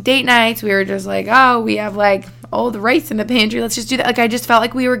prioritizing date nights. We were just like, oh, we have like all the rice in the pantry. Let's just do that. Like, I just felt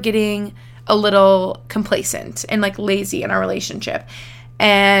like we were getting a little complacent and like lazy in our relationship.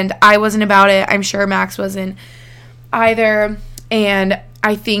 And I wasn't about it. I'm sure Max wasn't either. And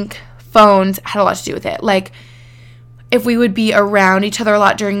I think phones had a lot to do with it. Like, if we would be around each other a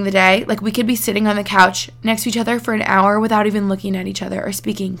lot during the day, like we could be sitting on the couch next to each other for an hour without even looking at each other or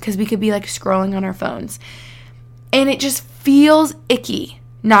speaking, because we could be like scrolling on our phones. And it just feels icky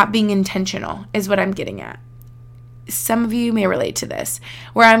not being intentional, is what I'm getting at. Some of you may relate to this,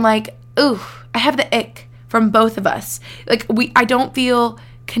 where I'm like, ooh, I have the ick from both of us. Like, I don't feel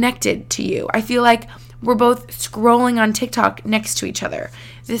connected to you. I feel like we're both scrolling on TikTok next to each other.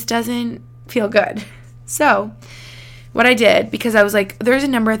 This doesn't feel good. So what I did, because I was like, there's a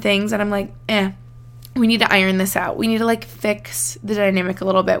number of things that I'm like, we need to iron this out. We need to like fix the dynamic a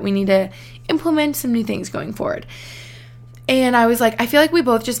little bit. We need to implement some new things going forward. And I was like, I feel like we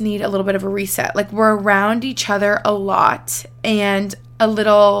both just need a little bit of a reset. Like, we're around each other a lot, and a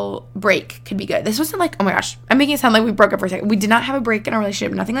little break could be good. This wasn't like, oh my gosh, I'm making it sound like we broke up for a second. We did not have a break in our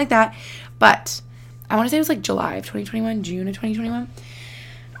relationship, nothing like that. But I want to say it was like July of 2021, June of 2021.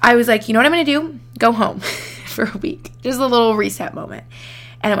 I was like, you know what I'm going to do? Go home for a week. Just a little reset moment.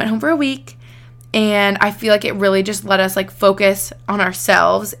 And I went home for a week, and I feel like it really just let us like focus on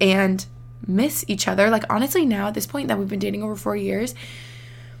ourselves and miss each other. Like, honestly, now at this point that we've been dating over 4 years,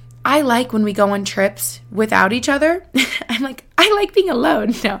 I like when we go on trips without each other. I'm like, I like being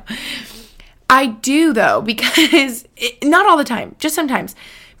alone. No, I do though, because not all the time, just sometimes,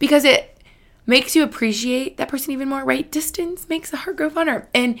 because it makes you appreciate that person even more, right? Distance makes the heart grow fonder.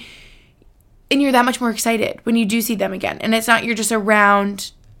 And you're that much more excited when you do see them again. And it's not, you're just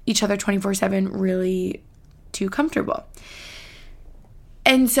around each other 24/7, really too comfortable.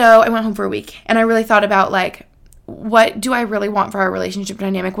 And so I went home for a week, and I really thought about like, what do I really want for our relationship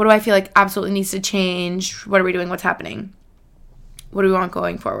dynamic? What do I feel like absolutely needs to change? What are we doing? What's happening? What do we want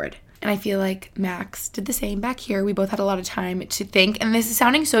going forward? And I feel like Max did the same back here. We both had a lot of time to think. And this is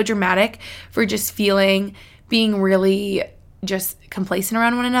sounding so dramatic for just being really just complacent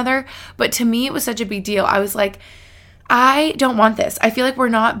around one another. But to me, it was such a big deal. I was like, I don't want this. I feel like we're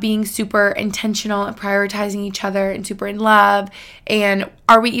not being super intentional and prioritizing each other and super in love. And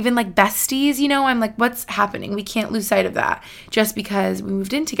are we even like besties? You know, I'm like, what's happening? We can't lose sight of that just because we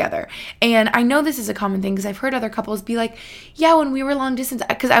moved in together. And I know this is a common thing because I've heard other couples be like, yeah, when we were long distance,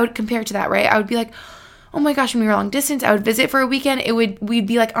 because I would compare it to that, right? I would be like, oh my gosh, when we were long distance, I would visit for a weekend. We'd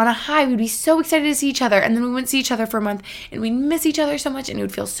be like on a high. We'd be so excited to see each other. And then we wouldn't see each other for a month, and we'd miss each other so much, and it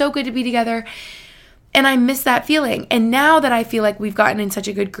would feel so good to be together. And I miss that feeling. And now that I feel like we've gotten in such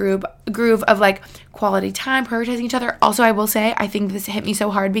a good groove of like quality time, prioritizing each other. Also, I will say, I think this hit me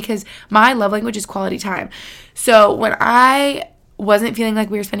so hard because my love language is quality time. So when I wasn't feeling like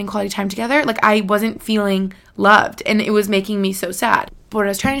we were spending quality time together, like I wasn't feeling loved, and it was making me so sad. But what I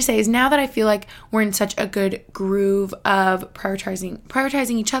was trying to say is now that I feel like we're in such a good groove of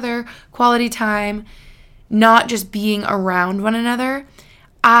prioritizing each other, quality time, not just being around one another,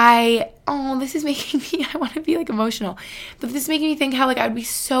 this is making me, I want to be like emotional, but this is making me think how like I would be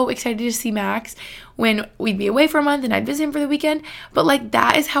so excited to see Max when we'd be away for a month and I'd visit him for the weekend. But like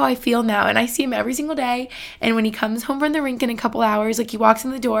that is how I feel now, and I see him every single day. And when he comes home from the rink in a couple hours, like he walks in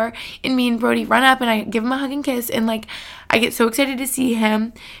the door and me and Brody run up and I give him a hug and kiss, and like I get so excited to see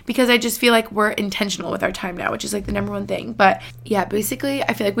him because I just feel like we're intentional with our time now, which is like the number one thing. But yeah, basically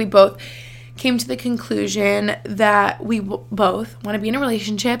I feel like we both came to the conclusion that we both want to be in a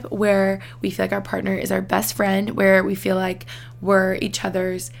relationship where we feel like our partner is our best friend, where we feel like we're each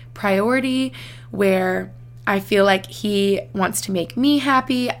other's priority, where I feel like he wants to make me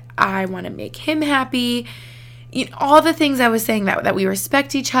happy, I want to make him happy. You know, all the things I was saying, that we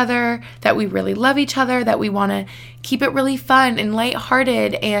respect each other, that we really love each other, that we want to keep it really fun and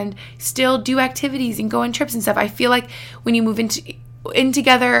lighthearted and still do activities and go on trips and stuff. I feel like when you move in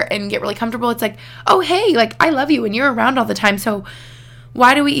together and get really comfortable, it's like, oh hey, like I love you and you're around all the time, so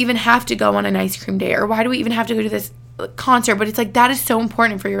why do we even have to go on an ice cream day, or why do we even have to go to this concert? But it's like that is so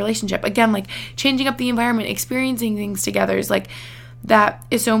important for your relationship. Again, like changing up the environment, experiencing things together is like, that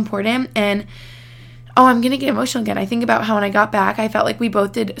is so important. And I'm gonna get emotional again. I think about how when I got back, I felt like we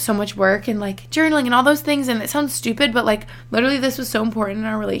both did so much work and like journaling and all those things, and it sounds stupid, but like literally this was so important in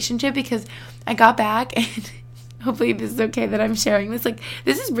our relationship because I got back and hopefully this is okay that I'm sharing this. Like,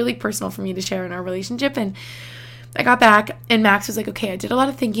 this is really personal for me to share in our relationship. And I got back and Max was like, okay, I did a lot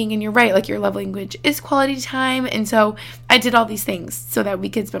of thinking and you're right. Like, your love language is quality time. And so I did all these things so that we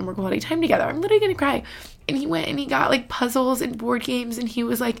could spend more quality time together. I'm literally going to cry. And he went and he got like puzzles and board games. And he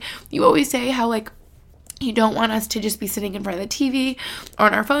was like, you always say how like you don't want us to just be sitting in front of the TV or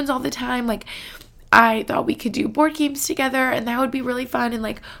on our phones all the time. Like, I thought we could do board games together and that would be really fun and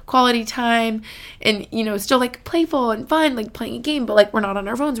like quality time and, you know, still like playful and fun, like playing a game, but like we're not on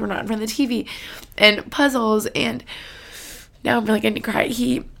our phones, we're not in front of the TV, and puzzles. And now I'm really going to cry.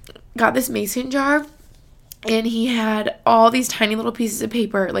 He got this mason jar and he had all these tiny little pieces of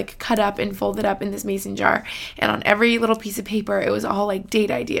paper like cut up and folded up in this mason jar, and on every little piece of paper it was all like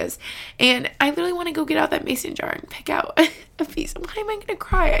date ideas. And I literally want to go get out that mason jar and pick out a piece. Why am I gonna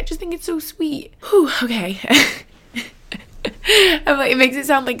cry? I just think it's so sweet. Whew, okay. I'm like, it makes it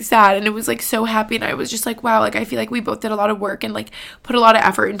sound like sad, and it was like so happy, and I was just like, wow, like I feel like we both did a lot of work and like put a lot of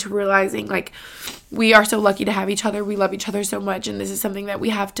effort into realizing like we are so lucky to have each other, we love each other so much, and this is something that we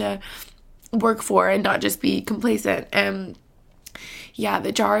have to work for and not just be complacent. And yeah,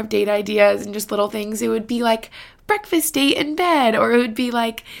 the jar of date ideas and just little things, it would be like breakfast date in bed, or it would be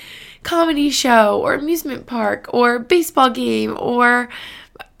like comedy show or amusement park or baseball game, or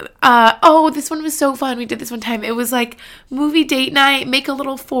this one was so fun. We did this one time. It was like movie date night, make a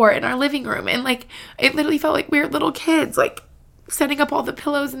little fort in our living room, and like it literally felt like we were little kids, like setting up all the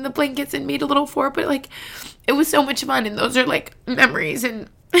pillows and the blankets and made a little fort. But like it was so much fun, and those are like memories. And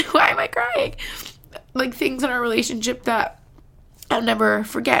why am I crying? Like things in our relationship that I'll never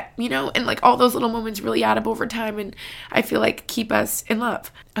forget, you know? And like all those little moments really add up over time, and I feel like keep us in love.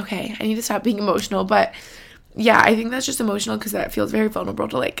 Okay, I need to stop being emotional, but yeah, I think that's just emotional because that feels very vulnerable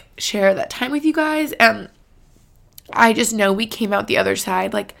to like share that time with you guys. And I just know we came out the other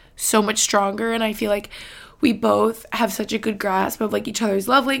side like so much stronger, and I feel like we both have such a good grasp of like each other's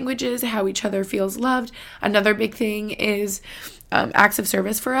love languages, how each other feels loved. Another big thing is acts of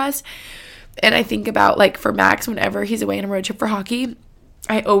service for us. And I think about like for Max, whenever he's away on a road trip for hockey,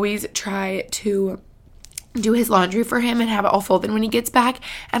 I always try to do his laundry for him and have it all folded when he gets back.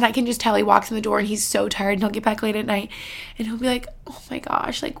 And I can just tell he walks in the door and he's so tired and he'll get back late at night and he'll be like, oh my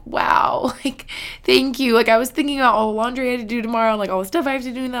gosh, like, wow, like, thank you. Like, I was thinking about all the laundry I had to do tomorrow and like all the stuff I have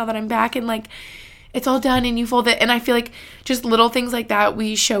to do now that I'm back, and like it's all done and you fold it. And I feel like just little things like that,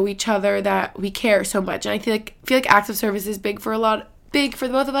 we show each other that we care so much. And I feel like acts of service is big for the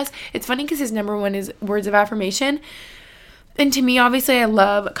both of us. It's funny because his number one is words of affirmation. And to me, obviously, I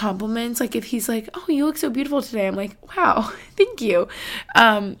love compliments. Like if he's like, oh, you look so beautiful today, I'm like, wow, thank you.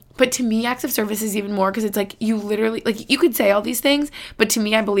 But to me, acts of service is even more because it's like you literally, like you could say all these things, but to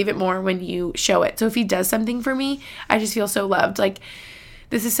me, I believe it more when you show it. So if he does something for me, I just feel so loved. Like,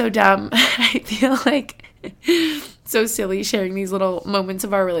 this is so dumb. I feel like so silly sharing these little moments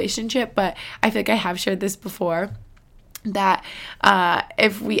of our relationship, but I feel like I have shared this before. that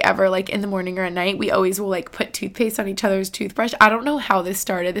if we ever, like, in the morning or at night, we always will, like, put toothpaste on each other's toothbrush. I don't know how this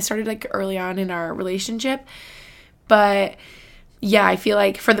started. This started, like, early on in our relationship. But yeah, I feel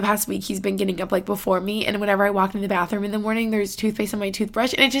like for the past week, he's been getting up, like, before me. And whenever I walk in the bathroom in the morning, there's toothpaste on my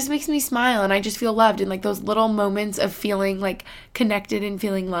toothbrush. And it just makes me smile. And I just feel loved. And, like, those little moments of feeling, like, connected and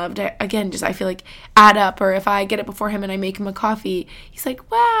feeling loved, I feel like add up. Or if I get it before him and I make him a coffee, he's like,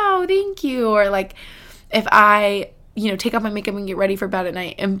 wow, thank you. Or, like, if I, take off my makeup and get ready for bed at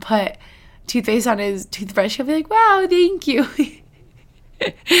night and put toothpaste on his toothbrush, he'll be like, wow, thank you.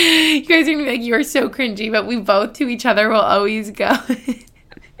 You guys are going to be like, you are so cringy, but we both to each other will always go.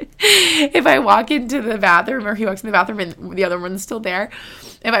 If I walk into the bathroom or he walks in the bathroom and the other one's still there,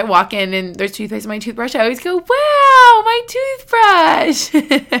 if I walk in and there's toothpaste on my toothbrush, I always go, wow, my toothbrush.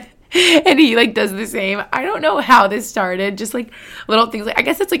 And he, like, does the same. I don't know how this started. Just, like, little things. Like, I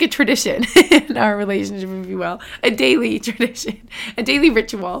guess it's like a tradition in our relationship, if you will. A daily tradition. A daily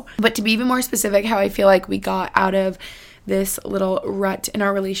ritual. But to be even more specific, how I feel like we got out of this little rut in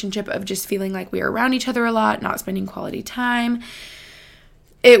our relationship of just feeling like we were around each other a lot, not spending quality time.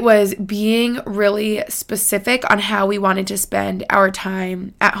 It was being really specific on how we wanted to spend our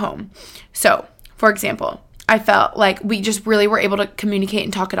time at home. So, for example, I felt like we just really were able to communicate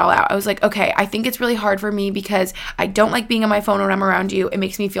and talk it all out. I was like, okay, I think it's really hard for me because I don't like being on my phone when I'm around you. It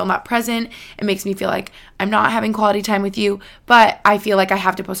makes me feel not present. It makes me feel like I'm not having quality time with you, but I feel like I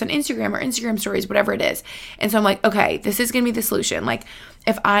have to post on Instagram or Instagram stories, whatever it is. And so I'm like, okay, this is going to be the solution. Like,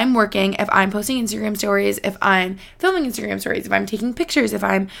 if I'm working, if I'm posting Instagram stories, if I'm filming Instagram stories, if I'm taking pictures, if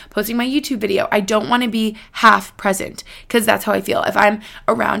I'm posting my YouTube video, I don't want to be half present because that's how I feel. If I'm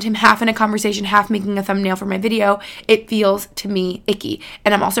around him half in a conversation, half making a thumbnail for my video, it feels to me icky.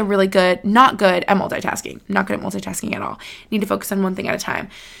 And I'm also not good at multitasking. Not good at multitasking at all. Need to focus on one thing at a time.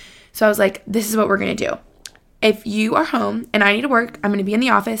 So I was like, this is what we're going to do. If you are home and I need to work, I'm going to be in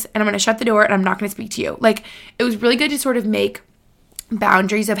the office and I'm going to shut the door and I'm not going to speak to you. Like, it was really good to sort of make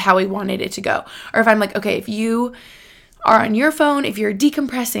boundaries of how we wanted it to go. Or if I'm like, okay, if you are on your phone, if you're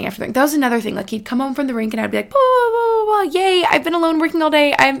decompressing after that was another thing. Like, he'd come home from the rink and I'd be like, blah, blah, blah, blah, yay, I've been alone working all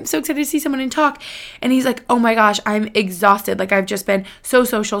day. I'm so excited to see someone and talk. And he's like, oh my gosh, I'm exhausted. Like, I've just been so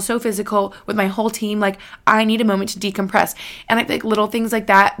social, so physical with my whole team. Like, I need a moment to decompress. And I think little things like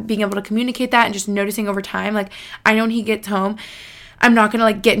that, being able to communicate that and just noticing over time, like, I know when he gets home, I'm not going to,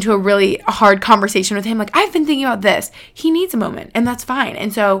 like, get into a really hard conversation with him. Like, I've been thinking about this. He needs a moment, and that's fine.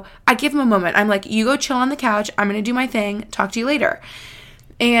 And so I give him a moment. I'm like, you go chill on the couch. I'm going to do my thing. Talk to you later.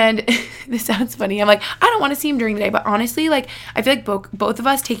 And this sounds funny. I'm like, I don't want to see him during the day. But honestly, like, I feel like both of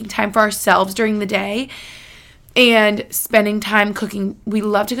us taking time for ourselves during the day and spending time cooking. We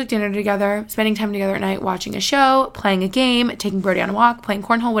love to cook dinner together, spending time together at night, watching a show, playing a game, taking Brody on a walk, playing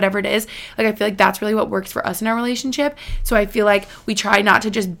cornhole, whatever it is. Like, I feel like that's really what works for us in our relationship. So I feel like we try not to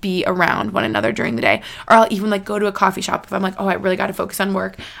just be around one another during the day. Or I'll even, like, go to a coffee shop if I'm like, oh, I really got to focus on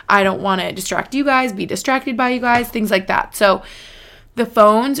work. I don't want to distract you guys, be distracted by you guys, things like that. So the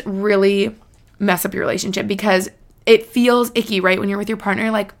phones really mess up your relationship because it feels icky, right? When you're with your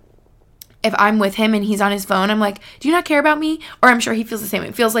partner, like, if I'm with him and he's on his phone, I'm like, do you not care about me? Or I'm sure he feels the same.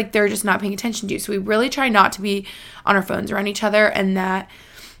 It feels like they're just not paying attention to you. So we really try not to be on our phones around each other, and that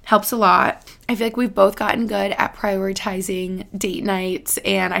helps a lot. I feel like we've both gotten good at prioritizing date nights,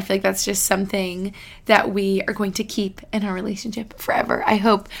 and I feel like that's just something that we are going to keep in our relationship forever. I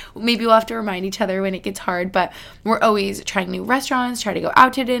hope. Maybe we'll have to remind each other when it gets hard, but we're always trying new restaurants, try to go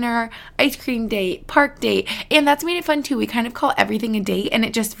out to dinner, ice cream date, park date, and that's made it fun too. We kind of call everything a date, and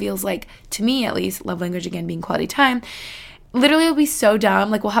it just feels like, to me at least, love language again being quality time. Literally, it'll be so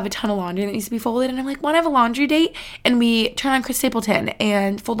dumb. Like, we'll have a ton of laundry that needs to be folded, and I'm like, want to have a laundry date? And we turn on Chris Stapleton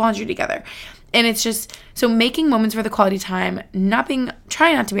and fold laundry together. And it's just, so making moments for the quality time,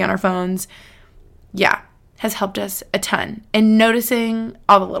 trying not to be on our phones, has helped us a ton. And noticing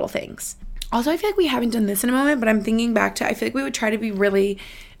all the little things. Also, I feel like we haven't done this in a moment, but I'm thinking back to, I feel like we would try to be really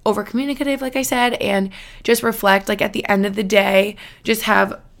over communicative, like I said, and just reflect, like, at the end of the day, just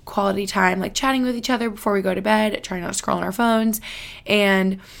have quality time, like chatting with each other before we go to bed, trying not to scroll on our phones,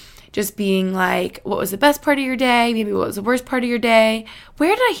 and just being like, what was the best part of your day? Maybe what was the worst part of your day?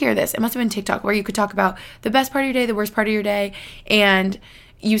 Where did I hear this? It must have been TikTok, where you could talk about the best part of your day, the worst part of your day, and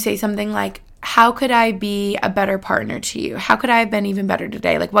you say something like, how could I be a better partner to you? How could I have been even better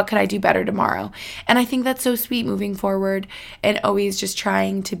today? Like, what could I do better tomorrow? And I think that's so sweet moving forward, and always just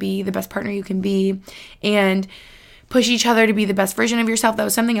trying to be the best partner you can be, and push each other to be the best version of yourself. That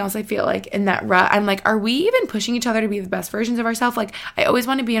was something else I feel like in that rut. I'm like, are we even pushing each other to be the best versions of ourselves? Like, I always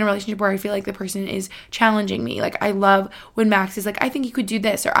want to be in a relationship where I feel like the person is challenging me. Like, I love when Max is like, I think you could do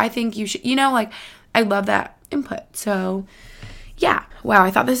this, or I think you should, like, I love that input. So yeah, wow,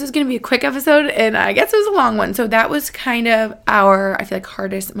 I thought this was going to be a quick episode, and I guess it was a long one. So that was kind of our, I feel like,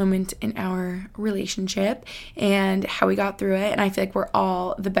 hardest moment in our relationship and how we got through it. And I feel like we're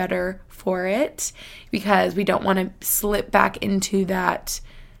all the better for it because we don't want to slip back into that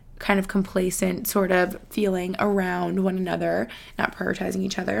kind of complacent sort of feeling around one another, not prioritizing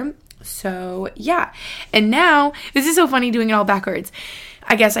each other. So yeah, and now, this is so funny doing it all backwards.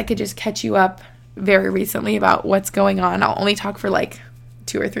 I guess I could just catch you up very recently about what's going on. I'll only talk for like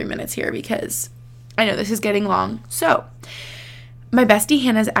 2 or 3 minutes here because I know this is getting long. So my bestie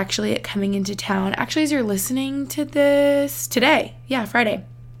Hannah's actually coming into town. Actually, as you're listening to this today, Friday.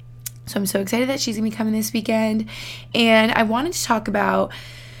 So I'm so excited that she's gonna be coming this weekend. And I wanted to talk about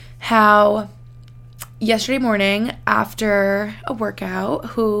how yesterday morning after a workout,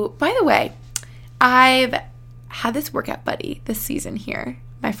 who, by the way, I've had this workout buddy this season here,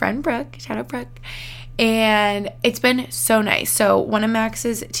 my friend Brooke, shout out Brooke, and it's been so nice. So one of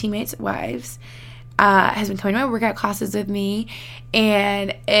Max's teammates' wives has been coming to my workout classes with me,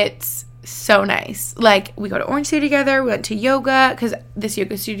 and it's so nice. Like, we go to Orange City together, we went to yoga, because this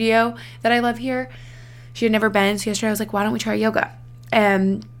yoga studio that I love here, she had never been, so yesterday I was like, why don't we try yoga?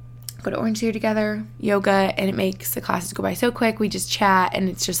 And go to Orange City together, yoga, and it makes the classes go by so quick. We just chat, and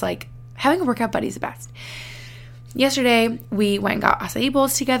it's just like, having a workout buddy is the best. Yesterday, we went and got acai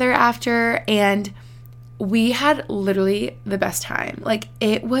bowls together after, and we had literally the best time. Like,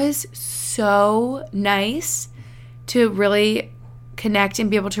 it was so nice to really connect and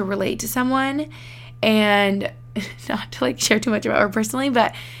be able to relate to someone, and not to like share too much about her personally,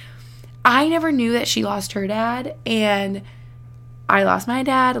 but I never knew that she lost her dad, and I lost my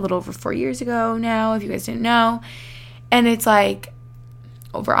dad a little over 4 years ago now, if you guys didn't know. And it's like,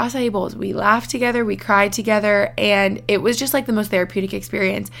 over acai bowls, we laughed together, we cried together, and it was just like the most therapeutic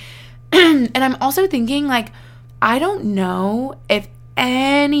experience. And I'm also thinking, like, I don't know if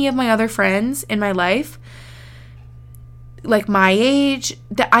any of my other friends in my life, like my age,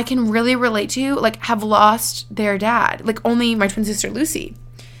 that I can really relate to, like, have lost their dad. Like, only my twin sister Lucy,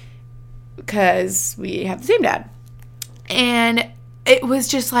 because we have the same dad. And it was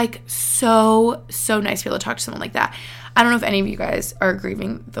just like so nice to be able to talk to someone like that. I don't know if any of you guys are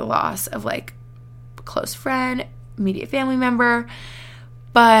grieving the loss of like a close friend, immediate family member,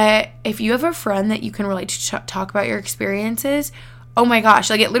 but if you have a friend that you can relate to talk about your experiences, oh my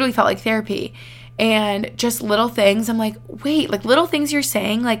gosh, like it literally felt like therapy. And just little things, I'm like, wait, like little things you're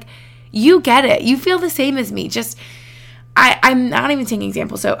saying, like you get it. You feel the same as me. Just I'm not even taking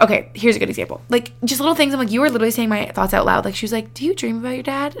examples. So, okay, here's a good example. Like, just little things. I'm like, you were literally saying my thoughts out loud. Like, she was like, do you dream about your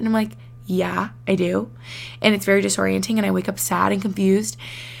dad? And I'm like, yeah, I do. And it's very disorienting, and I wake up sad and confused.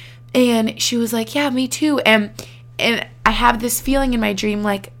 And she was like, yeah, me too. And I have this feeling in my dream,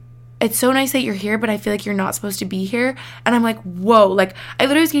 like, it's so nice that you're here, but I feel like you're not supposed to be here. And I'm like, whoa. Like, I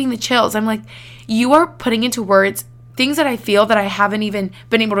literally was getting the chills. I'm like, you are putting into words things that I feel that I haven't even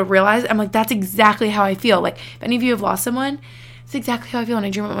been able to realize. I'm like, that's exactly how I feel. Like, if any of you have lost someone, it's exactly how I feel when I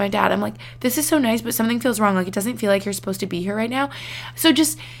dream about my dad. I'm like, this is so nice, but something feels wrong. Like, it doesn't feel like you're supposed to be here right now. So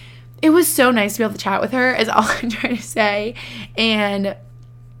just, it was so nice to be able to chat with her, is all I'm trying to say. And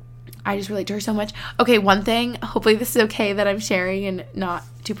I just relate to her so much. Okay, one thing, hopefully this is okay that I'm sharing and not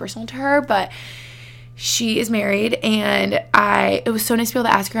too personal to her, but she is married, and it was so nice to be able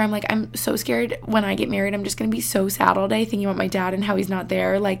to ask her. I'm like, I'm so scared when I get married. I'm just going to be so sad all day thinking about my dad and how he's not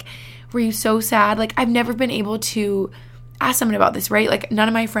there. Like, were you so sad? Like, I've never been able to ask someone about this, right? Like, none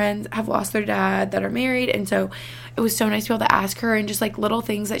of my friends have lost their dad that are married, and so it was so nice to be able to ask her, and just like little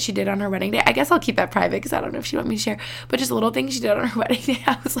things that she did on her wedding day. I guess I'll keep that private because I don't know if she want me to share, but just little things she did on her wedding day.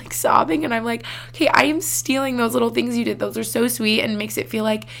 I was like sobbing, and I'm like, okay, I am stealing those little things you did. Those are so sweet, and makes it feel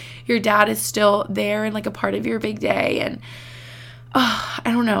like your dad is still there and like a part of your big day. And I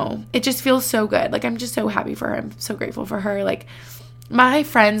don't know, it just feels so good. Like, I'm just so happy for her. I'm so grateful for her. Like, my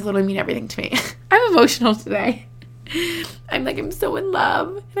friends literally mean everything to me. I'm emotional today. I'm like, I'm so in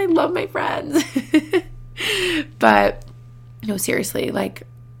love, and I love my friends. But no, seriously, like,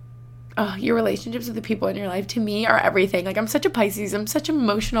 your relationships with the people in your life, to me, are everything. Like, I'm such a Pisces. I'm such an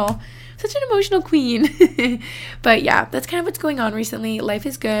emotional queen. But yeah, that's kind of what's going on recently. Life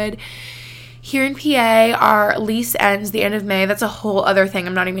is good. Here in PA, our lease ends the end of May. That's a whole other thing.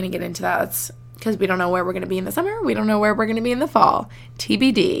 I'm not even going to get into that. That's because we don't know where we're going to be in the summer. We don't know where we're going to be in the fall.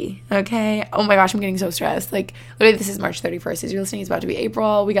 TBD, okay? Oh my gosh, I'm getting so stressed. Like, literally, this is March 31st. As you're listening, it's about to be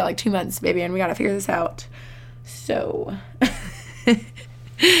April. We got like 2 months, baby, and we got to figure this out. So,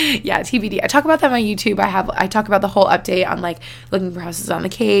 yeah, TBD. I talk about that on my YouTube. I talk about the whole update on, like, looking for houses on the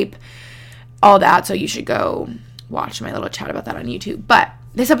Cape, all that. So you should go watch my little chat about that on YouTube. But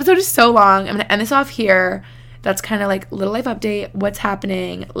this episode is so long. I'm going to end this off here. that's kind of like little life update, what's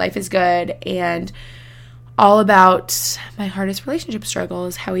happening, life is good, and all about my hardest relationship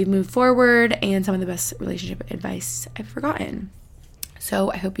struggles, how we've moved forward, and some of the best relationship advice I've forgotten.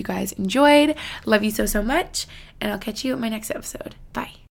 So I hope you guys enjoyed. Love you so, so much, and I'll catch you at my next episode. Bye.